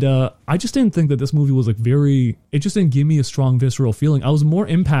 And I just didn't think that this movie was like it just didn't give me a strong visceral feeling. I was more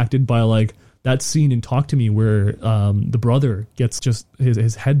impacted by like that scene in Talk to Me where the brother gets just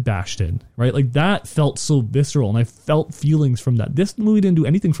his head bashed in, right? Like, that felt so visceral, and I felt feelings from that. This movie didn't do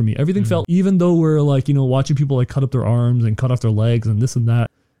anything for me. Everything felt, even though we're like, watching people like cut up their arms and cut off their legs and this and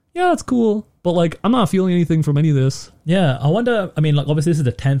that. Yeah, that's cool. But like, I'm not feeling anything from any of this. Yeah, I wonder, I mean, like, obviously this is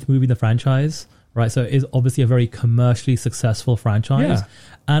the 10th movie in the franchise, right? So it is obviously a very commercially successful franchise. Yeah.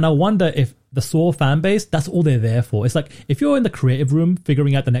 And I wonder if the Saw fan base, that's all they're there for. It's like, if you're in the creative room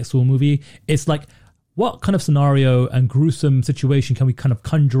figuring out the next Saw movie, it's like, what kind of scenario and gruesome situation can we kind of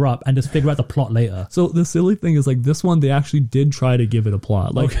conjure up and just figure out the plot later? So the silly thing is, like, this one, they actually did try to give it a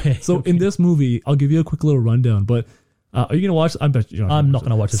plot. Like, in this movie, I'll give you a quick little rundown, but are you going to watch? I bet you I'm not going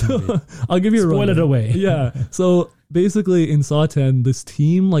to watch this movie. I'll give you a rundown. Spoil it away. Yeah. So basically in Saw 10, this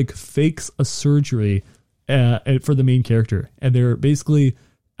team like fakes a surgery for the main character. And they're basically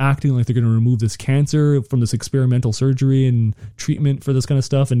acting like they're going to remove this cancer from this experimental surgery and treatment for this kind of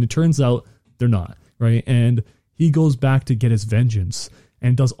stuff. And it turns out they're not, right? And he goes back to get his vengeance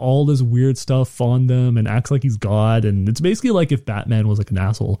and does all this weird stuff on them and acts like he's God. And it's basically like if Batman was like an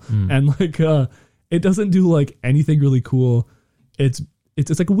asshole. And like, it doesn't do like anything really cool. It's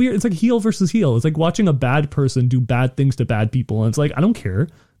like weird. It's like heel versus heel. It's like watching a bad person do bad things to bad people. And it's like, I don't care.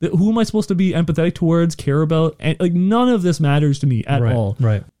 Who am I supposed to be empathetic towards, care about? And like, none of this matters to me at all.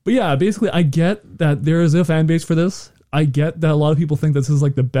 Right. But yeah, basically I get that there is a fan base for this. I get that a lot of people think this is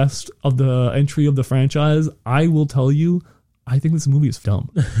like the best of the entry of the franchise. I will tell you, I think this movie is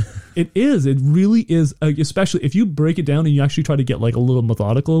dumb. It is. It really is. Especially if you break it down and you actually try to get like a little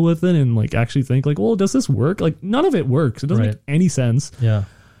methodical with it and like actually think like, well, does this work? Like, none of it works. It doesn't make any sense. Yeah.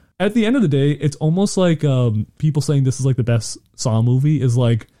 At the end of the day, it's almost like people saying this is like the best Saw movie is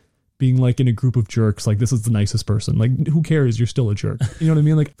like being like in a group of jerks. Like, this is the nicest person. Like, who cares? You're still a jerk. You know what I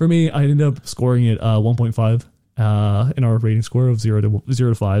mean? Like, for me, I ended up scoring it 1.5 in our rating score of 0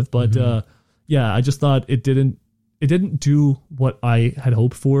 to 5. But yeah, I just thought it didn't do what I had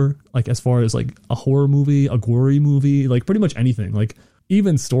hoped for, like as far as like a horror movie, a gory movie, like pretty much anything. Like,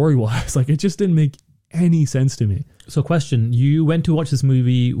 even story-wise, like it just didn't make any sense to me. So question, you went to watch this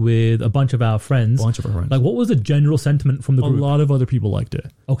movie with a bunch of our friends. Like, what was the general sentiment from the group? A lot of other people liked it.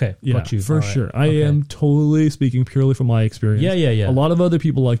 Okay, yeah, got you. for sure. I am totally speaking purely from my experience. Yeah. A lot of other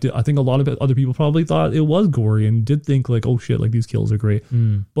people liked it. I think a lot of other people probably thought it was gory and did think like, oh shit, like these kills are great.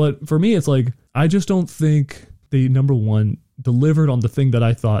 But for me, it's like, I just don't think they, number one, delivered on the thing that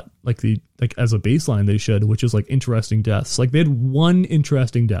I thought like as a baseline they should, which is like interesting deaths. Like they had one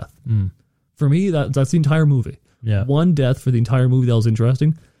interesting death. For me, that's the entire movie. Yeah. One death for the entire movie that was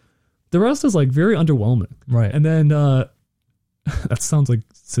interesting. The rest is like very underwhelming. Right. And then that sounds like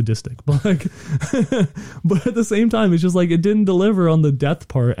sadistic, but like but at the same time it's just like it didn't deliver on the death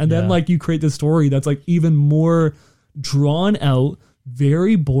part. And then like you create this story that's like even more drawn out,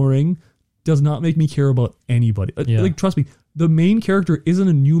 very boring, does not make me care about anybody. Like trust me, the main character isn't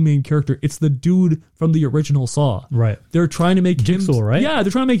a new main character. It's the dude from the original Saw. Right. They're trying to make Jigsaw, him, right? Yeah,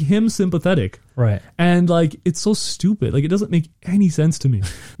 they're trying to make him sympathetic. Right. And like, it's so stupid. Like, it doesn't make any sense to me.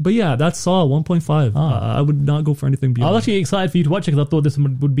 But yeah, that's Saw 1.5. I would not go for anything beyond. I was actually excited for you to watch it because I thought this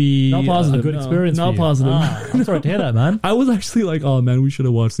would be not positive, a good experience. Not positive. I'm sorry to hear that, man. I was actually like, oh man, we should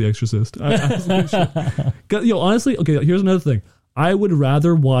have watched The Exorcist. Honestly, okay, here's another thing. I would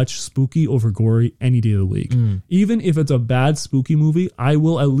rather watch spooky over gory any day of the week. Even if it's a bad spooky movie, I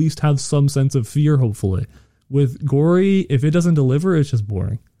will at least have some sense of fear, hopefully. With gory, if it doesn't deliver, it's just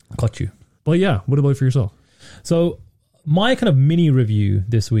boring. Got you. But yeah, what about for yourself? So my kind of mini review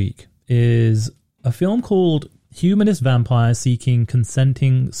this week is a film called Humanist Vampire Seeking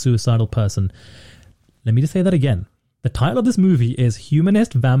Consenting Suicidal Person. Let me just say that again. The title of this movie is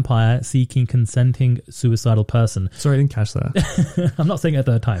Humanist Vampire Seeking Consenting Suicidal Person. Sorry, I didn't catch that. I'm not saying it a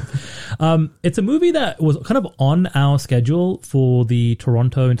third time. It's a movie that was kind of on our schedule for the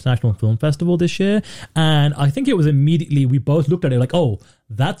Toronto International Film Festival this year. And I think it was immediately, we both looked at it like, oh,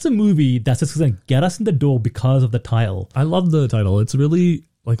 that's a movie that's just going to get us in the door because of the title. I love the title. It's really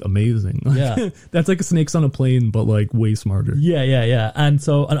like amazing. Yeah. That's like a Snakes on a Plane, but like way smarter. Yeah. And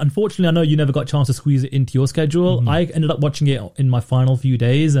so unfortunately, I know you never got a chance to squeeze it into your schedule. I ended up watching it in my final few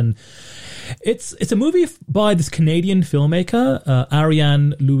days, and it's a movie by this Canadian filmmaker,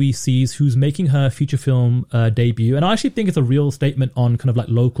 Ariane Louis-Cise, who's making her feature film debut. And I actually think it's a real statement on kind of like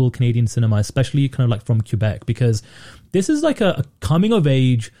local Canadian cinema, especially kind of like from Quebec, because this is like a coming of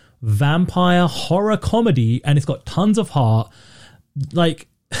age vampire horror comedy, and it's got tons of heart. Like,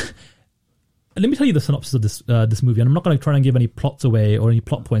 let me tell you the synopsis of this movie, and I'm not going to try and give any plots away or any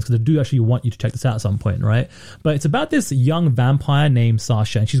plot points because I do actually want you to check this out at some point, right? But it's about this young vampire named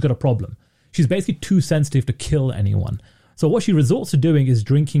Sasha, and she's got a problem. She's basically too sensitive to kill anyone. So what she resorts to doing is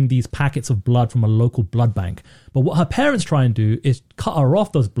drinking these packets of blood from a local blood bank. But what her parents try and do is cut her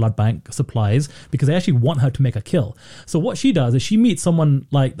off those blood bank supplies because they actually want her to make a kill. So what she does is she meets someone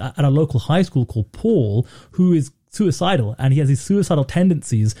like at a local high school called Paul, who is suicidal, and he has these suicidal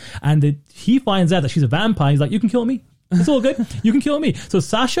tendencies, and he finds out that she's a vampire. He's like, you can kill me, it's all good, you can kill me. So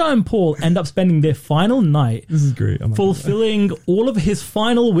Sasha and Paul end up spending their final night, this is great, fulfilling all of his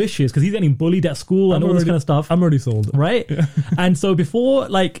final wishes because he's getting bullied at school and all this kind of stuff. I'm already sold, right? Yeah. And so before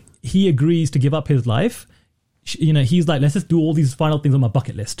like he agrees to give up his life, he's like, let's just do all these final things on my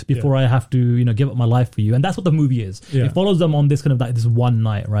bucket list before I have to, give up my life for you. And that's what the movie is. Yeah. It follows them on this kind of like this one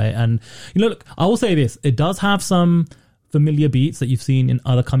night, right? And, look, I will say this. It does have some familiar beats that you've seen in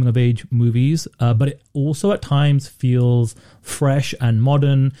other coming of age movies, but it also at times feels fresh and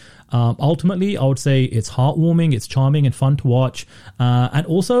modern. Ultimately, I would say it's heartwarming, it's charming and fun to watch. And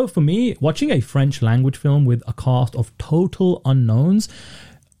also for me, watching a French language film with a cast of total unknowns,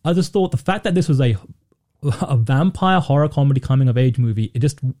 I just thought the fact that this was a vampire horror comedy coming of age movie, it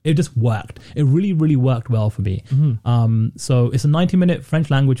just worked. It really, really worked well for me. So it's a 90-minute French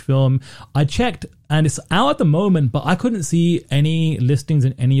language film. I checked and it's out at the moment, but I couldn't see any listings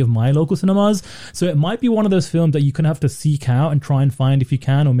in any of my local cinemas. So it might be one of those films that you can have to seek out and try and find if you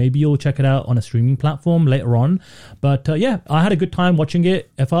can, or maybe you'll check it out on a streaming platform later on. But I had a good time watching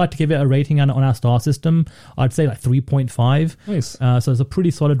it. If I had to give it a rating on our star system, I'd say like 3.5. Nice. So it's a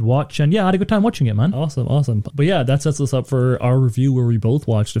pretty solid watch, and I had a good time watching it, man. Awesome. But yeah, that sets us up for our review where we both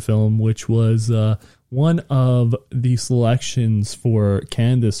watched a film, which was one of the selections for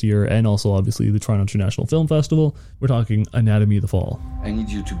Cannes this year, and also obviously the Toronto International Film Festival. We're talking Anatomy of the Fall. I need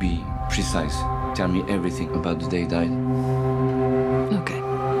you to be precise. Tell me everything about the day he died. Okay.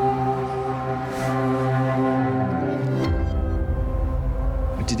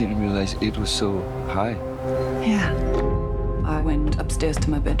 I didn't realize it was so high. Yeah. I went upstairs to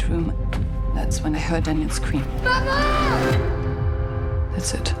my bedroom. That's when I heard Daniel scream. Mama!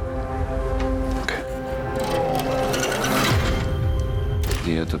 That's it. The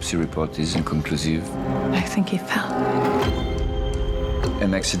the autopsy report is inconclusive. I think he fell.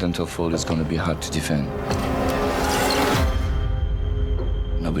 An accidental fall is gonna be hard to defend.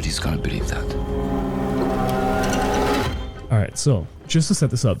 Nobody's gonna believe that. All right, so just to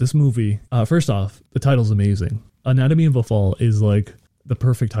set this up, this movie, first off, the title's amazing. Anatomy of a Fall is like the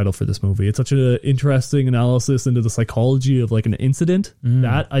perfect title for this movie. It's such an interesting analysis into the psychology of like an incident.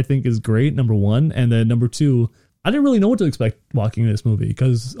 That I think is great, number one. And then number two, I didn't really know what to expect walking into this movie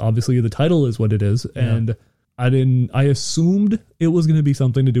because obviously the title is what it is. Yeah. And I assumed it was going to be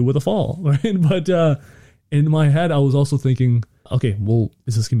something to do with a fall, right? But in my head, I was also thinking, okay, well,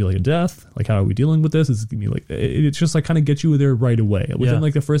 is this gonna be like a death? Like, how are we dealing with this? Is it gonna be like, it's just like kind of get you there right away. Within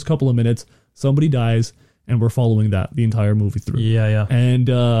like the first couple of minutes, somebody dies and we're following that the entire movie through. Yeah. And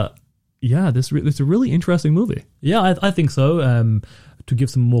it's a really interesting movie. Yeah, I think so. To give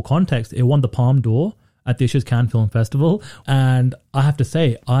some more context, it won the Palme d'Or at this year's Cannes Film Festival. And I have to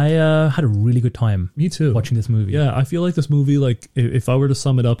say, I had a really good time. Me too. Watching this movie. Yeah, I feel like this movie, like if I were to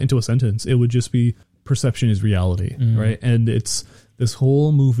sum it up into a sentence, it would just be perception is reality, right? And it's this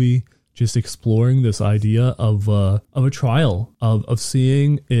whole movie just exploring this idea of a trial of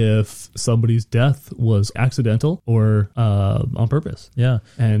seeing if somebody's death was accidental or on purpose. Yeah.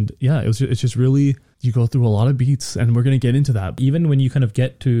 And yeah, it's just really, you go through a lot of beats and we're going to get into that. Even when you kind of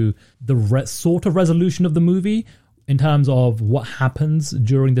get to the sort of resolution of the movie, in terms of what happens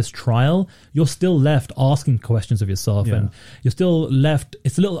during this trial, you're still left asking questions of yourself, and you're still left,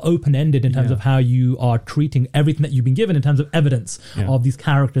 it's a little open-ended in terms of how you are treating everything that you've been given in terms of evidence of these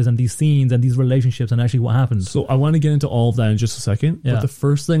characters and these scenes and these relationships and actually what happens. So I want to get into all of that in just a second, but the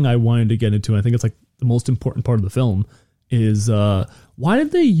first thing I wanted to get into, and I think it's like the most important part of the film, is why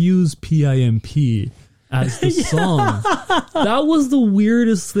did they use PIMP as the song? That was the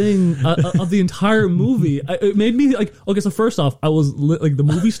weirdest thing of the entire movie. It made me like, okay, so first off, I was like, the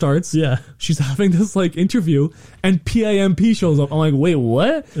movie starts, she's having this like interview and PIMP shows up. I'm like, wait,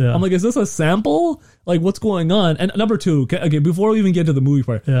 what? I'm like, is this a sample? Like, what's going on? And number two, okay, before we even get to the movie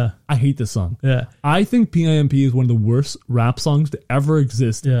part, I hate this song. I think PIMP is one of the worst rap songs to ever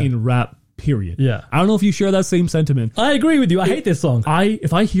exist in rap, period. I don't know if you share that same sentiment. I agree with you. I hate this song.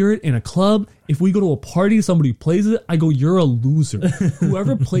 If I hear it in a club, if we go to a party, somebody plays it, I go, you're a loser.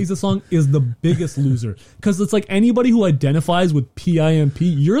 Whoever plays the song is the biggest loser. Because it's like anybody who identifies with PIMP,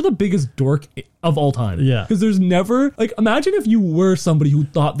 you're the biggest dork of all time. Because there's never, like, imagine if you were somebody who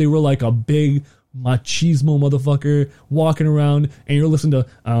thought they were like a big machismo motherfucker walking around and you're listening to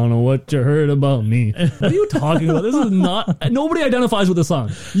I don't know what you heard about me. What are you talking about? This is not, nobody identifies with the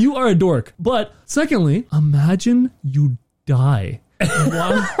song. You are a dork. But secondly, imagine you die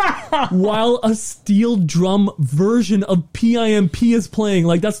while a steel drum version of PIMP is playing.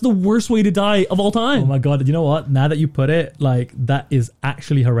 Like, that's the worst way to die of all time. Oh my god, you know what? Now that you put it, like, that is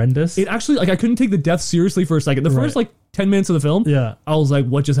actually horrendous. It actually, like, I couldn't take the death seriously for a second. The first like 10 minutes of the film, I was like,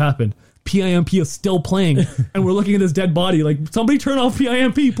 what just happened? PIMP is still playing and we're looking at this dead body. Like, somebody turn off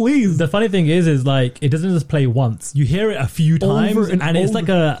PIMP, please. The funny thing is like, it doesn't just play once. You hear it a few times and it's like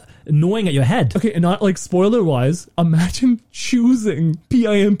gnawing at your head. Okay, and not like spoiler wise, imagine choosing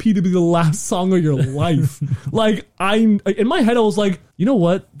PIMP to be the last song of your life. Like, in my head I was like, you know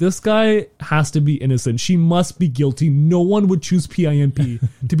what? This guy has to be innocent. She must be guilty. No one would choose PIMP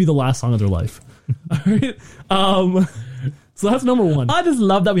to be the last song of their life. All right. So that's number one. I just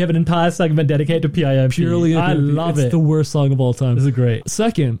love that we have an entire segment dedicated to PIMP. Purely, I love it. It's the worst song of all time. This is great.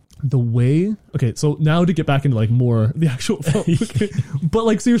 Second, the way. Okay, so now to get back into like more the actual film. Okay. But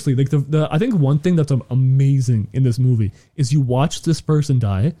like seriously, like I think one thing that's amazing in this movie is you watch this person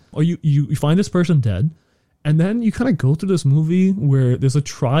die, or you find this person dead, and then you kind of go through this movie where there's a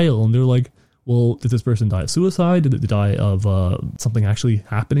trial, and they're like, well, did this person die of suicide? Did they die of something actually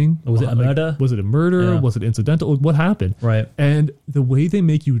happening? Or was it a murder? Was it a murder? Was it incidental? What happened? Right. And the way they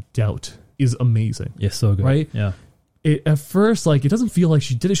make you doubt is amazing. Yes, so good. Right? Yeah. It, at first, like, it doesn't feel like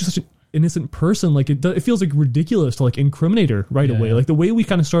she did it. She's such an innocent person. Like, it feels like ridiculous to like incriminate her right away. Like the way we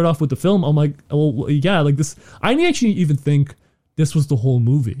kind of start off with the film, I'm like, oh yeah, like this. I didn't actually even think this was the whole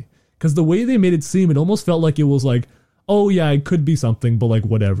movie, because the way they made it seem, it almost felt like it was like, oh yeah, it could be something, but like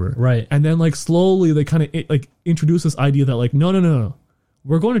whatever. Right. And then like slowly they kind of like introduce this idea that like, no,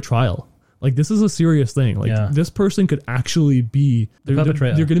 we're going to trial. Like, this is a serious thing. Like, this person could actually be they're going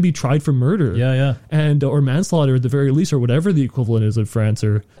to be tried for murder. And or manslaughter at the very least, or whatever the equivalent is in France.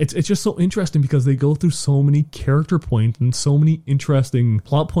 Or it's just so interesting because they go through so many character points and so many interesting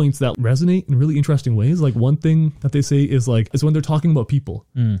plot points that resonate in really interesting ways. Like, one thing that they say is when they're talking about people.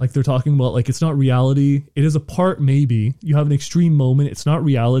 Like, they're talking about like, it's not reality. It is a part, maybe. You have an extreme moment. It's not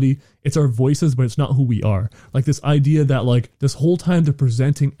reality. it's our voices, but it's not who we are. Like this idea that like this whole time they're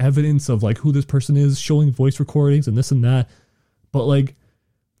presenting evidence of like who this person is, showing voice recordings and this and that. But like,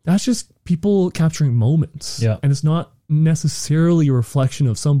 that's just people capturing moments. Yeah. And it's not necessarily a reflection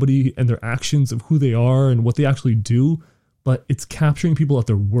of somebody and their actions of who they are and what they actually do, but it's capturing people at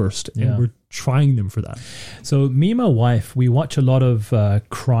their worst. And we're trying them for that. So me and my wife, we watch a lot of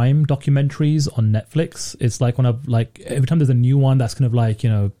crime documentaries on Netflix. It's like every time there's a new one that's kind of like, you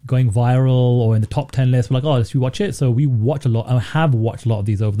know, going viral or in the top 10 list, we're like, oh, let's watch it. So we watch a lot. I have watched a lot of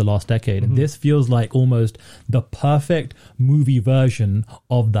these over the last decade. And this feels like almost the perfect movie version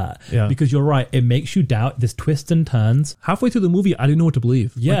of that. Yeah. Because you're right. It makes you doubt. There's twists and turns. Halfway through the movie, I didn't know what to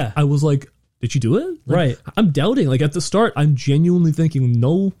believe. Yeah. Like, I was like, did you do it? Like, Right. I'm doubting. Like at the start, I'm genuinely thinking,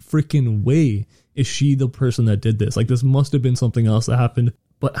 no freaking way is she the person that did this. Like this must have been something else that happened.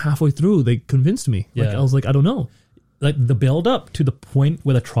 But halfway through, they convinced me. Like Yeah. I was like, I don't know. Like the build up to the point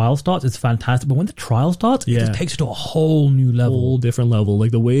where the trial starts is fantastic. But when the trial starts, it just takes you to a whole new level. Whole different level.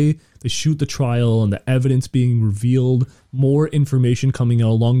 Like the way they shoot the trial and the evidence being revealed, more information coming out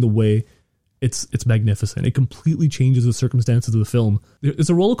along the way. It's magnificent. It completely changes the circumstances of the film. It's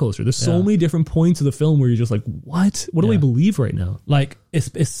a roller coaster. There's so many different points of the film where you're just like, what? What do we believe right now? Like,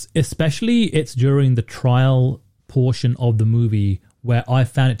 especially it's during the trial portion of the movie where I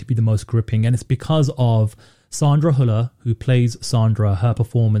found it to be the most gripping. And it's because of Sandra Huller, who plays Sandra, her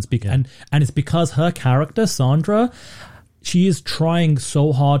performance. And it's because her character, Sandra, she is trying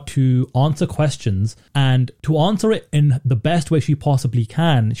so hard to answer questions, and to answer it in the best way she possibly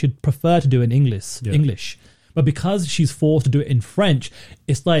can. She'd prefer to do it in English. But because she's forced to do it in French,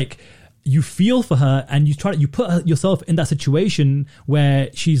 it's like you feel for her and you put yourself in that situation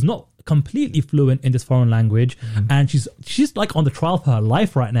where she's not completely fluent in this foreign language, and she's like on the trial for her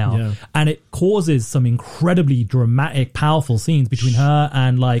life right now, and it causes some incredibly dramatic, powerful scenes between her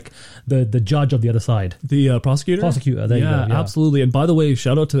and like the judge of the other side, the prosecutor. There you go. Yeah, absolutely. And by the way,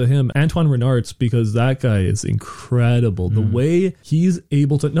 shout out to him, Antoine Renards, because that guy is incredible. The way he's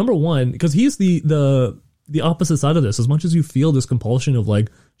able to, number one, because he's the opposite side of this. As much as you feel this compulsion of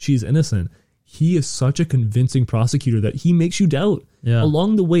like she's innocent, he is such a convincing prosecutor that he makes you doubt. Yeah.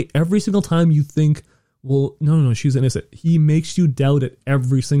 Along the way, every single time you think, well, no, she's innocent, he makes you doubt at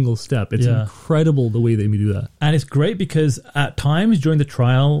every single step. It's incredible the way they do that. And it's great because at times during the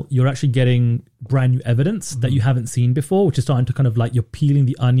trial, you're actually getting brand new evidence that you haven't seen before, which is starting to kind of like, you're peeling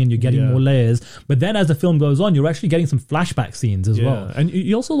the onion, you're getting more layers. But then as the film goes on, you're actually getting some flashback scenes as well. And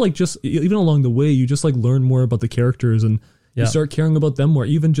you also like just, even along the way, you just like learn more about the characters and you start caring about them more.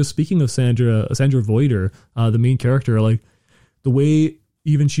 Even just speaking of Sandra Voider, the main character, like the way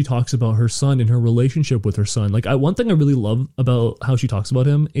even she talks about her son and her relationship with her son. Like one thing I really love about how she talks about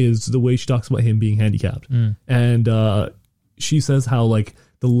him is the way she talks about him being handicapped. And she says how like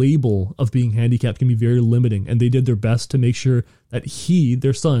the label of being handicapped can be very limiting, and they did their best to make sure that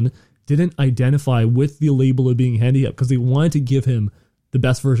their son, didn't identify with the label of being handicapped because they wanted to give him the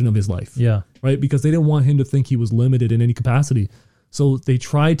best version of his life. Yeah. Right? Because they didn't want him to think he was limited in any capacity. So they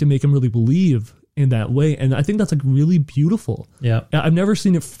tried to make him really believe in that way. And I think that's like really beautiful. Yeah. I've never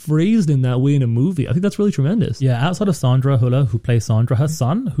seen it phrased in that way in a movie. I think that's really tremendous. Yeah. Outside of Sandra Huller, who plays Sandra, her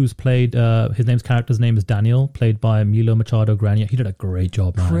son, who's played, character's name is Daniel, played by Milo Machado Grania. He did a great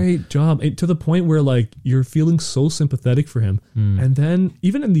job, man. Great job. To the point where like you're feeling so sympathetic for him. And then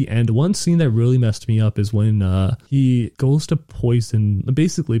even in the end, one scene that really messed me up is when he goes to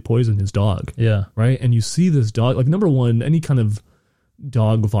basically poison his dog. Yeah. Right. And you see this dog, like number one, any kind of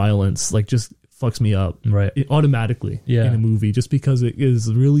dog violence, like just fucks me up automatically in a movie, just because it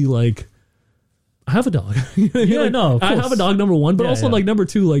is really like, I have a dog. I have a dog, number one, but also like number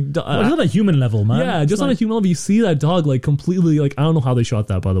two, like it's on a human level, man. Yeah, just on a human level, you see that dog like completely, like I don't know how they shot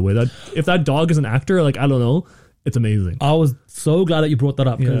that, by the way. That if that dog is an actor, like I don't know. It's amazing. I was so glad that you brought that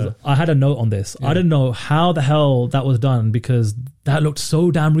up because I had a note on this. I didn't know how the hell that was done because that looked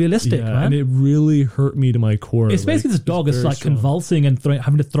so damn realistic, man. And it really hurt me to my core. It's basically this dog is like convulsing and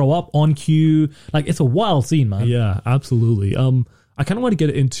having to throw up on cue. Like it's a wild scene, man. Yeah, absolutely. I kind of want to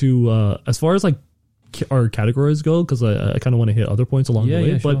get into as far as like our categories go, because I kind of want to hit other points along the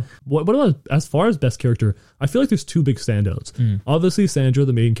way. But what about as far as best character? I feel like there's two big standouts. Obviously Sandra,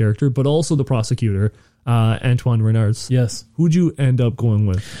 the main character, but also the prosecutor, Antoine Renards. Yes. Who'd you end up going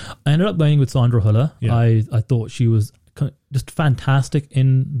with? I ended up going with Sandra Huller. I thought she was just fantastic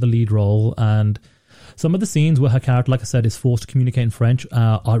in the lead role, and Some of the scenes where her character, like I said, is forced to communicate in French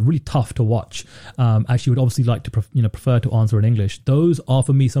are really tough to watch. As she would obviously like to prefer to answer in English. Those are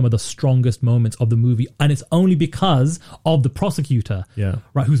for me some of the strongest moments of the movie, and it's only because of the prosecutor,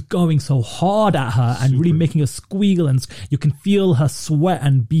 right, who's going so hard at her and really making her squeal, and you can feel her sweat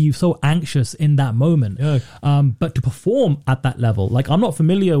and be so anxious in that moment. But to perform at that level, like, I'm not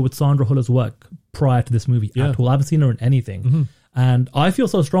familiar with Sandra Huller's work prior to this movie at all. I haven't seen her in anything. And I feel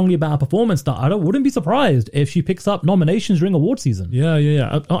so strongly about her performance that I wouldn't be surprised if she picks up nominations during award season.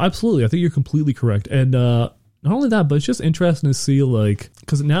 Yeah. Absolutely. I think you're completely correct. And not only that, but it's just interesting to see, like,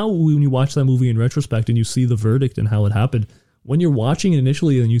 because now when you watch that movie in retrospect and you see the verdict and how it happened, when you're watching it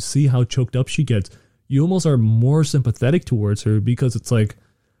initially and you see how choked up she gets, you almost are more sympathetic towards her, because it's like,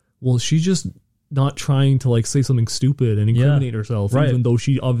 well, she's just not trying to, like, say something stupid and incriminate herself, even though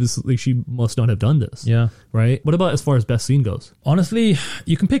she must not have done this. Right? What about as far as best scene goes? Honestly,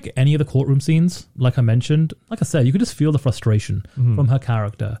 you can pick any of the courtroom scenes, like I mentioned. Like I said, you could just feel the frustration from her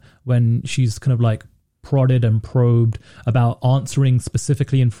character when she's kind of like prodded and probed about answering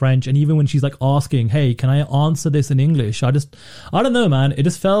specifically in French, and even when she's like asking, hey, can I answer this in English? I don't know, man. It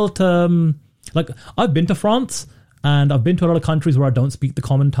just felt like, I've been to France, and I've been to a lot of countries where I don't speak the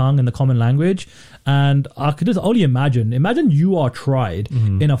common tongue and the common language. And I could just only imagine you are tried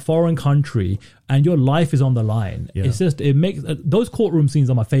in a foreign country and your life is on the line. It's just, it makes, those courtroom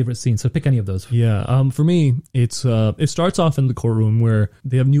scenes are my favorite scenes. So pick any of those. For me, it starts off in the courtroom where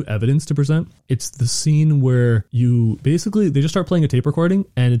they have new evidence to present. It's the scene where they just start playing a tape recording,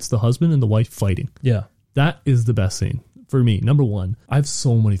 and it's the husband and the wife fighting. That is the best scene. For me, number one. I have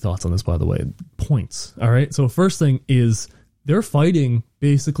so many thoughts on this, by the way. Points. All right. So first thing is, they're fighting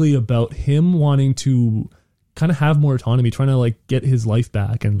basically about him wanting to kind of have more autonomy, trying to, like, get his life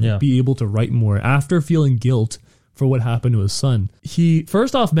back and be able to write more after feeling guilt for what happened to his son. He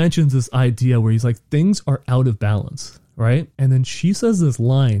first off mentions this idea where he's like, things are out of balance, right? And then she says this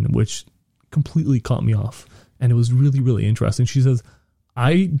line, which completely caught me off. And it was really, really interesting. She says,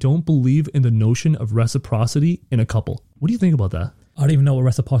 I don't believe in the notion of reciprocity in a couple. What do you think about that? I don't even know what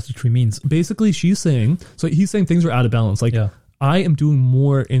reciprocity means. Basically, he's saying things are out of balance. Like, I am doing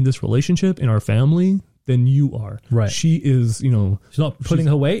more in this relationship, in our family, than you are. Right. She is, she's not pulling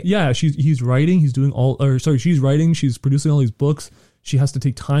her weight. Yeah. He's writing, she's writing, she's producing all these books. She has to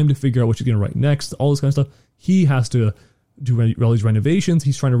take time to figure out what she's going to write next, all this kind of stuff. He has to do all these renovations.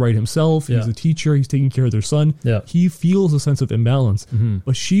 He's trying to write himself. He's a teacher. He's taking care of their son. He feels a sense of imbalance.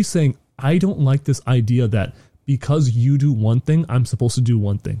 But she's saying, I don't like this idea that because you do one thing, I'm supposed to do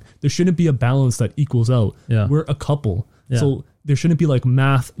one thing. There shouldn't be a balance that equals out. We're a couple. So there shouldn't be, like,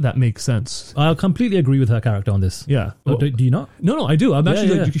 math that makes sense. I completely agree with her character on this. Well, do you not? No, I do. I'm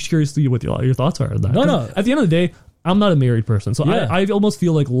actually curious to see what your thoughts are on that. No. At the end of the day, I'm not a married person. So I almost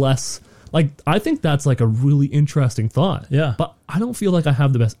feel like less... Like, I think that's, like, a really interesting thought. But I don't feel like I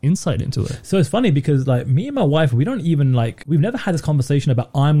have the best insight into it. So it's funny because, like, me and my wife, we don't even, like, we've never had this conversation about,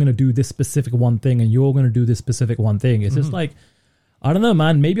 I'm going to do this specific one thing and you're going to do this specific one thing. It's just like, I don't know,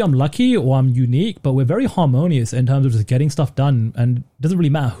 man, maybe I'm lucky or I'm unique, but we're very harmonious in terms of just getting stuff done, and it doesn't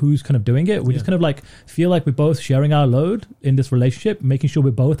really matter who's kind of doing it. We just kind of, like, feel like we're both sharing our load in this relationship, making sure we're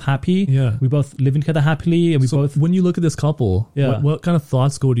both happy. We both living together happily, and when you look at this couple, what kind of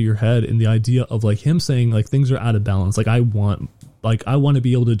thoughts go to your head in the idea of, like, him saying, like, things are out of balance? Like, I want to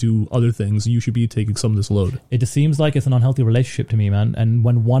be able to do other things. You should be taking some of this load. It just seems like it's an unhealthy relationship to me, man. And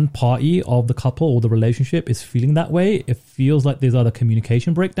when one party of the couple or the relationship is feeling that way, it feels like there's either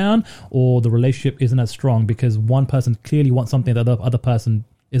communication breakdown or the relationship isn't as strong because one person clearly wants something that the other person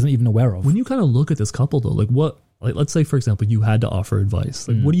isn't even aware of. When you kind of look at this couple, though, like, let's say, for example, you had to offer advice.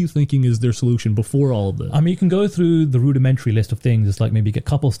 Like, what are you thinking is their solution before all of this? I mean, you can go through the rudimentary list of things. It's like maybe get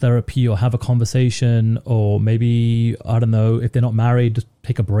couples therapy or have a conversation, or maybe, I don't know, if they're not married, just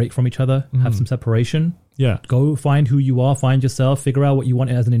take a break from each other, have some separation. Go find who you are, find yourself, figure out what you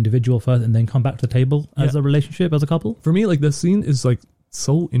want as an individual first, and then come back to the table as a relationship, as a couple. For me, like, this scene is, like,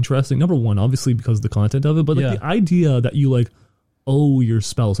 so interesting. Number one, obviously, because of the content of it, but, like, the idea that you, like, owe your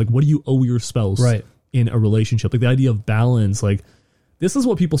spouse. Like, what do you owe your spouse? Right. In a relationship, like the idea of balance, like, this is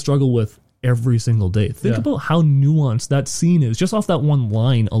what people struggle with every single day. Think about how nuanced that scene is just off that one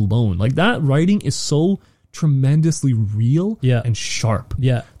line alone. Like, that writing is so tremendously real and sharp.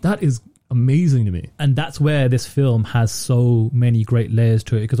 That is amazing to me. And that's where this film has so many great layers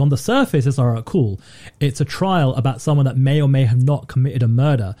to it, because on the surface it's all right, cool, it's a trial about someone that may or may have not committed a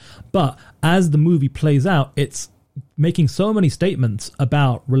murder, but as the movie plays out, it's making so many statements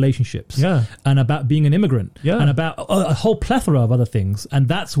about relationships, Yeah. and about being an immigrant, Yeah. and about a whole plethora of other things, and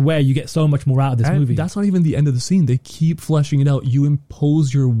that's where you get so much more out of this And movie. that's not even the end of the scene. They keep fleshing it out. You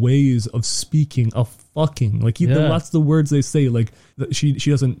impose your ways of speaking, of fucking. Like that's the words they say. Like she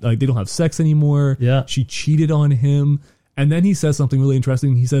doesn't like. They don't have sex anymore. Yeah. She cheated on him, and then he says something really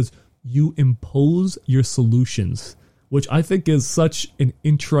interesting. He says, "You impose your solutions." Which I think is such an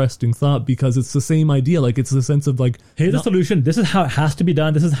interesting thought because it's the same idea. Like it's the sense of like, Here's the solution. This is how it has to be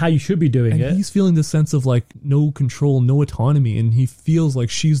done. This is how you should be doing and it. he's feeling this sense of like no control, no autonomy, and he feels like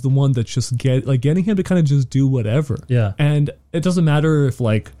she's the one that's just getting him to kind of just do whatever. Yeah. And it doesn't matter if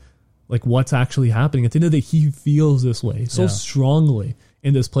like what's actually happening. At the end of the day, he feels this way so strongly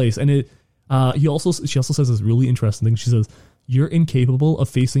in this place. And she also says this really interesting thing. She says, "You're incapable of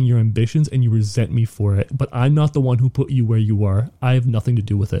facing your ambitions and you resent me for it, but I'm not the one who put you where you are. I have nothing to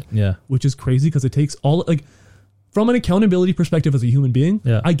do with it." Yeah. Which is crazy because it takes all like from an accountability perspective as a human being,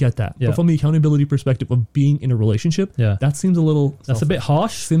 I get that. Yeah. But from the accountability perspective of being in a relationship, that seems a little That's selfish. a bit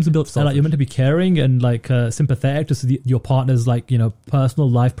harsh. Seems a bit selfish. Like you're meant to be caring and like sympathetic to your partner's like, you know, personal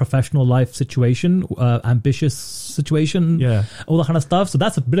life, professional life situation, ambitious situation, all that kind of stuff. So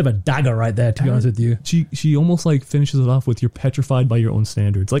that's a bit of a dagger right there, to be honest with you. She almost like finishes it off with, "You're petrified by your own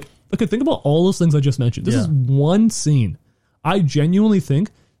standards." Like, okay, think about all those things I just mentioned. This is one scene. I genuinely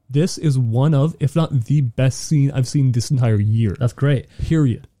think this is one of, if not the best scene I've seen this entire year. That's great.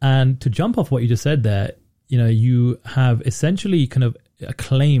 Period. And to jump off what you just said there, you know, you have essentially kind of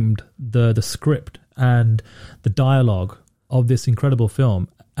acclaimed the script and the dialogue of this incredible film.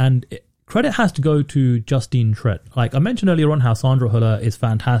 And credit has to go to Justine Triet. Like I mentioned earlier on how Sandra Hüller is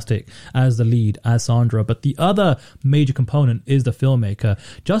fantastic as the lead, as Sandra, but the other major component is the filmmaker.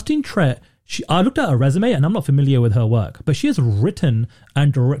 Justine Triet, I looked at her resume and I'm not familiar with her work, but she has written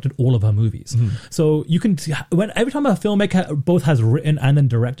and directed all of her movies. So you can see every time a filmmaker both has written and then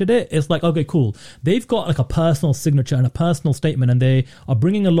directed it, it's like, okay, cool. They've got like a personal signature and a personal statement, and they are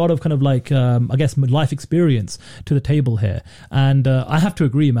bringing a lot of kind of like, I guess, life experience to the table here. And I have to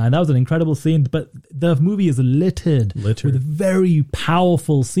agree, man, that was an incredible scene, but the movie is littered. With very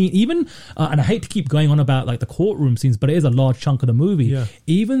powerful scene. Even, and I hate to keep going on about like the courtroom scenes, but it is a large chunk of the movie. Yeah.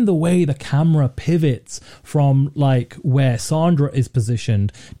 Even the way the camera pivots from like where Sandra is positioned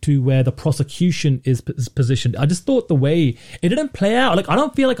to where the prosecution is positioned. I just thought the way it didn't play out, like I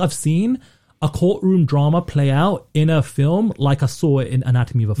don't feel like I've seen a courtroom drama play out in a film like I saw it in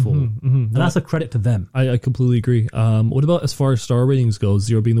Anatomy of a Fall. And that's a credit to them. I completely agree. What about as far as star ratings goes,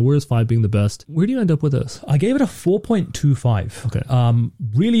 0 being the worst, 5 being the best? Where do you end up with this? I gave it a 4.25. Okay.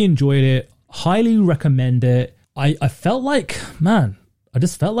 Really enjoyed it. Highly recommend it. I felt like, man, I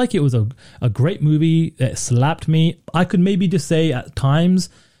just felt like it was a great movie. It slapped me. I could maybe just say at times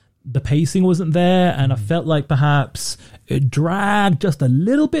the pacing wasn't there, and I felt like perhaps it dragged just a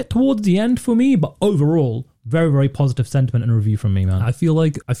little bit towards the end for me, but overall, very, very positive sentiment and review from me, man. I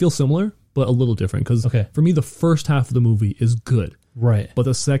feel similar, but a little different because for me, the first half of the movie is good. Right. But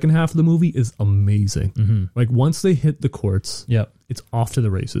the second half of the movie is amazing. Like once they hit the courts, it's off to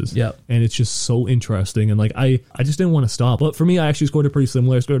the races. And it's just so interesting. And like I just didn't want to stop. But for me, I actually scored it pretty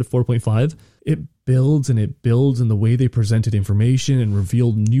similar. I scored it 4.5. It builds and the way they presented information and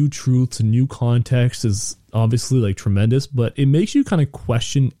revealed new truths and new context is obviously like tremendous, but it makes you kind of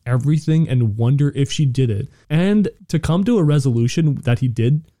question everything and wonder if she did it. And to come to a resolution that he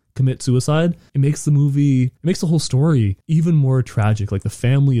did commit suicide, it makes the whole story even more tragic. Like the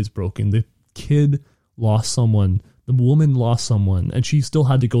family is broken, the kid lost someone, the woman lost someone, and she still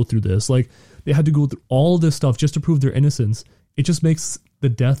had to go through this. Like they had to go through all this stuff just to prove their innocence. It just makes the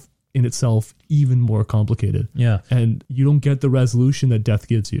death in itself even more complicated. And you don't get the resolution that death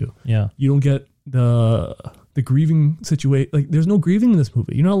gives you. You don't get the grieving situation. Like there's no grieving in this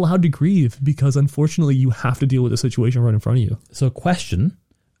movie. You're not allowed to grieve because unfortunately you have to deal with the situation right in front of you. So question,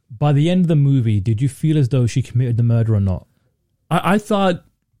 by the end of the movie, did you feel as though she committed the murder or not? I thought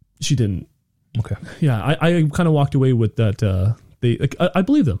she didn't. Okay. Yeah, I kind of walked away with that. I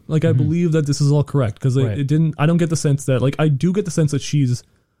believe them. Like I believe that this is all correct because it didn't. I don't get the sense that like I do get the sense that she's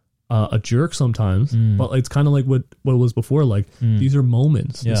a jerk sometimes, but it's kind of like what it was before. Like these are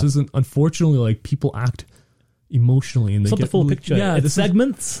moments. This isn't, unfortunately, like people act emotionally and they it's not get the full really, picture. It's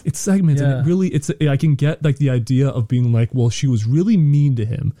segments. It's segments, and it really I can get like the idea of being like, well, she was really mean to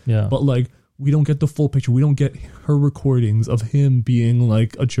him, but like we don't get the full picture. We don't get her recordings of him being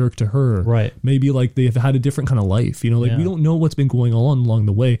like a jerk to her. Right. Maybe like they've had a different kind of life, like we don't know what's been going on along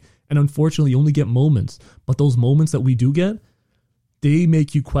the way. And unfortunately, you only get moments. But those moments that we do get, they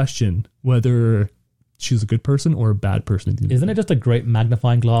make you question whether she's a good person or a bad person. Isn't it just a great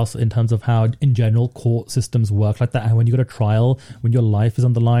magnifying glass in terms of how, in general, court systems work like that? And when you go to trial, when your life is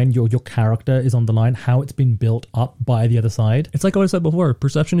on the line, your character is on the line, how it's been built up by the other side. It's like what I said before,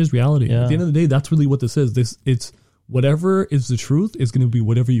 perception is reality. Yeah. At the end of the day, that's really what this is. It's whatever is the truth is going to be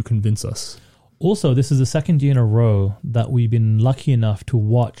whatever you convince us. Also, this is the second year in a row that we've been lucky enough to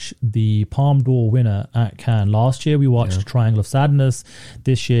watch the Palme d'Or winner at Cannes. Last year, we watched Triangle of Sadness.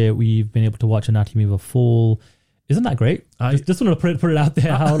 This year, we've been able to watch Anatomy of a Fall. Isn't that great? I just wanted to put it out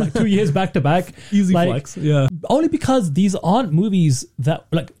there, how like 2 years back to back. Easy flex, yeah. Only because these aren't movies that,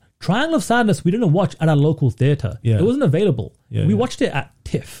 like, Triangle of Sadness, we didn't watch at our local theatre. Yeah. It wasn't available. Yeah, we watched it at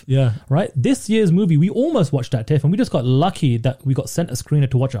TIFF. Yeah. Right? This year's movie, we almost watched at TIFF, and we just got lucky that we got sent a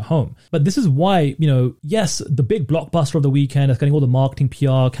screener to watch at home. But this is why, yes, the big blockbuster of the weekend is getting all the marketing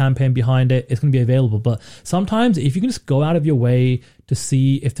PR campaign behind it. It's going to be available. But sometimes if you can just go out of your way to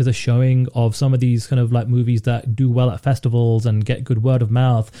see if there's a showing of some of these kind of like movies that do well at festivals and get good word of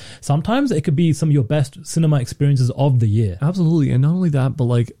mouth, sometimes it could be some of your best cinema experiences of the year. Absolutely. And not only that, but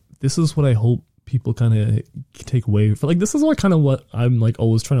like, this is what I hope people kind of take away. For like, this is what I'm like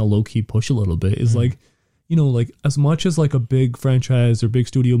always trying to low key push a little bit is like, like as much as like a big franchise or big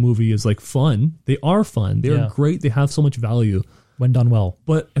studio movie is like fun, they are fun. They're great. They have so much value when done well.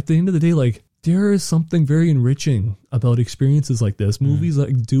 But at the end of the day, like there is something very enriching about experiences like this. Movies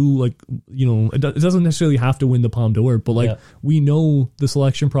like do like, it doesn't necessarily have to win the Palme d'Or, but like we know the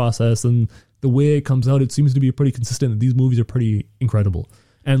selection process and the way it comes out, it seems to be pretty consistent that these movies are pretty incredible.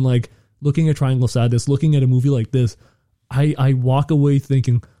 And like looking at Triangle of Sadness, looking at a movie like this, I walk away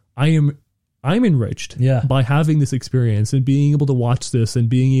thinking I'm enriched by having this experience and being able to watch this and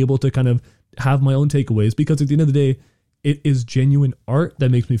being able to kind of have my own takeaways, because at the end of the day, it is genuine art that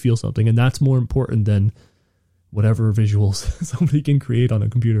makes me feel something, and that's more important than whatever visuals somebody can create on a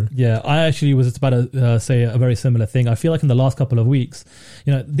computer. Yeah, I actually was just about to say a very similar thing. I feel like in the last couple of weeks,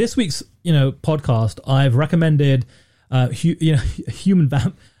 this week's podcast, I've recommended Human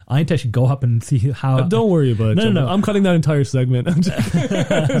Vamp. I need to actually go up and see how. Don't worry about it. No. I'm cutting that entire segment.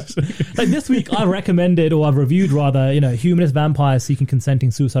 Like this week, I recommended, or I've reviewed rather, Humanist Vampire Seeking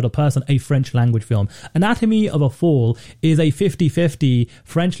Consenting Suicidal Person, a French language film. Anatomy of a Fall is a 50-50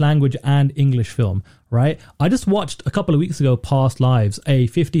 French language and English film. Right? I just watched a couple of weeks ago Past Lives, a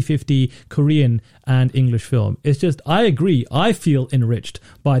 50-50 Korean and English film. It's just, I agree, I feel enriched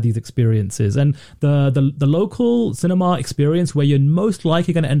by these experiences. And the local cinema experience where you're most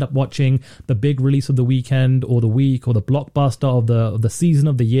likely going to end up watching the big release of the weekend or the week or the blockbuster of the season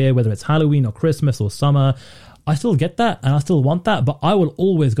of the year, whether it's Halloween or Christmas or summer, I still get that and I still want that, but I will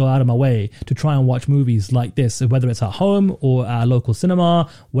always go out of my way to try and watch movies like this, whether it's at home or at a local cinema,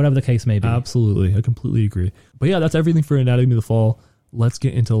 whatever the case may be. Absolutely. I completely agree. But yeah, that's everything for Anatomy of the Fall. Let's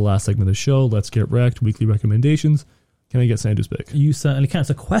get into the last segment of the show. Let's get wrecked. Weekly recommendations. Can I get Sandu's pick? You certainly can. It's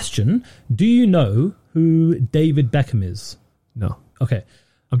a question. Do you know who David Beckham is? No. Okay.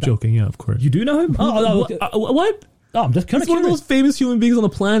 I'm joking. Yeah, of course. You do know him? What? Oh, I'm just kind of He's one of those famous human beings on the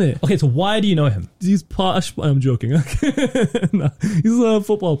planet. Okay, so why do you know him? He's posh. I'm joking. No, he's a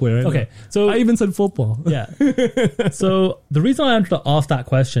football player. Right? Okay, so I even said football. Yeah. So the reason I wanted to ask that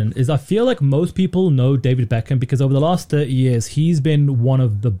question is I feel like most people know David Beckham because over the last 30 years, he's been one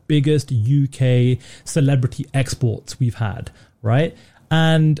of the biggest UK celebrity exports we've had, right?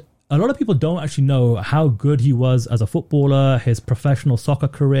 And a lot of people don't actually know how good he was as a footballer, his professional soccer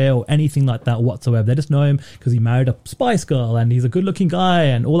career, or anything like that whatsoever. They just know him because he married a Spice Girl and he's a good-looking guy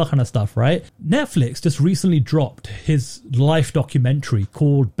and all that kind of stuff, right? Netflix just recently dropped his life documentary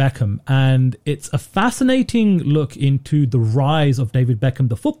called Beckham, and it's a fascinating look into the rise of David Beckham,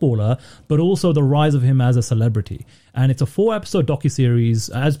 the footballer, but also the rise of him as a celebrity. And it's a 4-episode docuseries.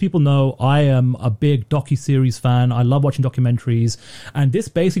 As people know, I am a big docuseries fan. I love watching documentaries. And this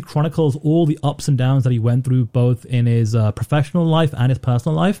basically chronicles all the ups and downs that he went through, both in his professional life and his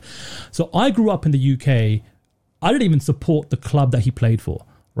personal life. So I grew up in the UK. I didn't even support the club that he played for,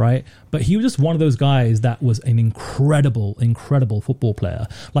 right? But he was just one of those guys that was an incredible football player.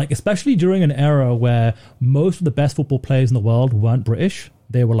 Like, especially during an era where most of the best football players in the world weren't British.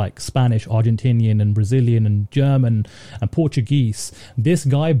 They were like Spanish, Argentinian, and Brazilian, and German, and Portuguese. This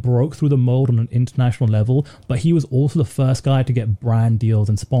guy broke through the mold on an international level, but he was also the first guy to get brand deals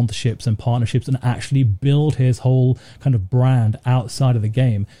and sponsorships and partnerships and actually build his whole kind of brand outside of the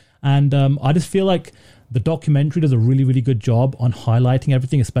game. And I just feel like the documentary does a really, really good job on highlighting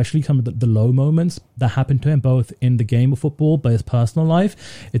everything, especially some of the low moments that happened to him, both in the game of football, but his personal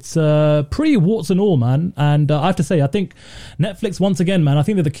life. It's pretty warts and all, man. And I have to say, I think Netflix, once again, man, I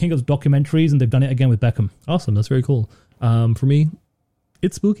think they're the king of documentaries, and they've done it again with Beckham. Awesome. That's very cool. For me,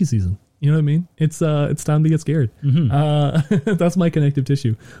 it's spooky season. You know what I mean? It's time to get scared. That's my connective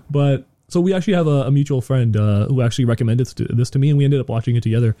tissue. But so we actually have a mutual friend who actually recommended this to me, and we ended up watching it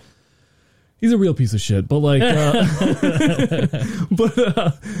together. He's a real piece of shit, but like, okay.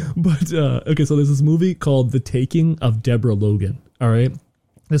 So there's this movie called The Taking of Deborah Logan. All right.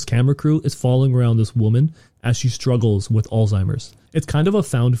 This camera crew is following around this woman as she struggles with Alzheimer's. It's kind of a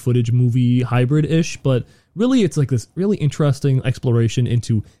found footage movie hybrid-ish, but really it's like this really interesting exploration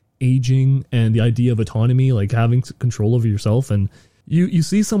into aging and the idea of autonomy, like having control over yourself. And you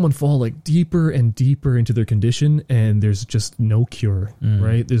see someone fall like deeper and deeper into their condition, and there's just no cure,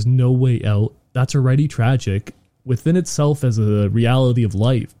 right? There's no way out. That's already tragic within itself as a reality of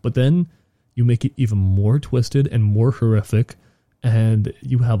life. But then you make it even more twisted and more horrific, and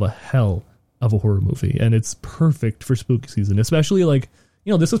you have a hell of a horror movie. And it's perfect for spooky season, especially like,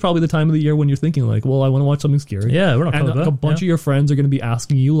 you know, this is probably the time of the year when you're thinking like, well, I want to watch something scary. Yeah, we're not. And a bunch of your friends are going to be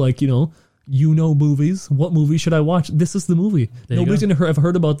asking you like, you know movies. What movie should I watch? This is the movie. Nobody's going to have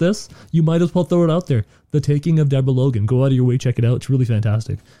heard about this. You might as well throw it out there. The Taking of Deborah Logan. Go out of your way, check it out. It's really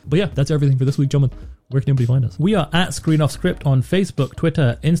fantastic. But yeah, that's everything for this week, gentlemen. Where can everybody find us? We are at Screen Off Script on Facebook,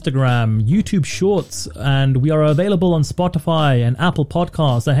 Twitter, Instagram, YouTube Shorts, and we are available on Spotify and Apple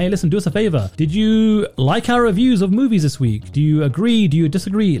Podcasts. And hey, listen, do us a favor. Did you like our reviews of movies this week? Do you agree? Do you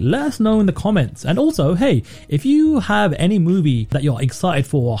disagree? Let us know in the comments. And also, hey, if you have any movie that you're excited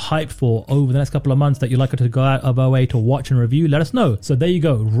for or hyped for over the next couple of months that you'd like us to go out of our way to watch and review, let us know. So there you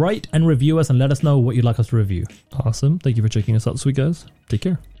go. Write and review us and let us know what you'd like us to review. Awesome. Thank you for checking us out this week, guys. Take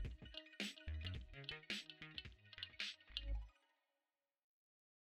care.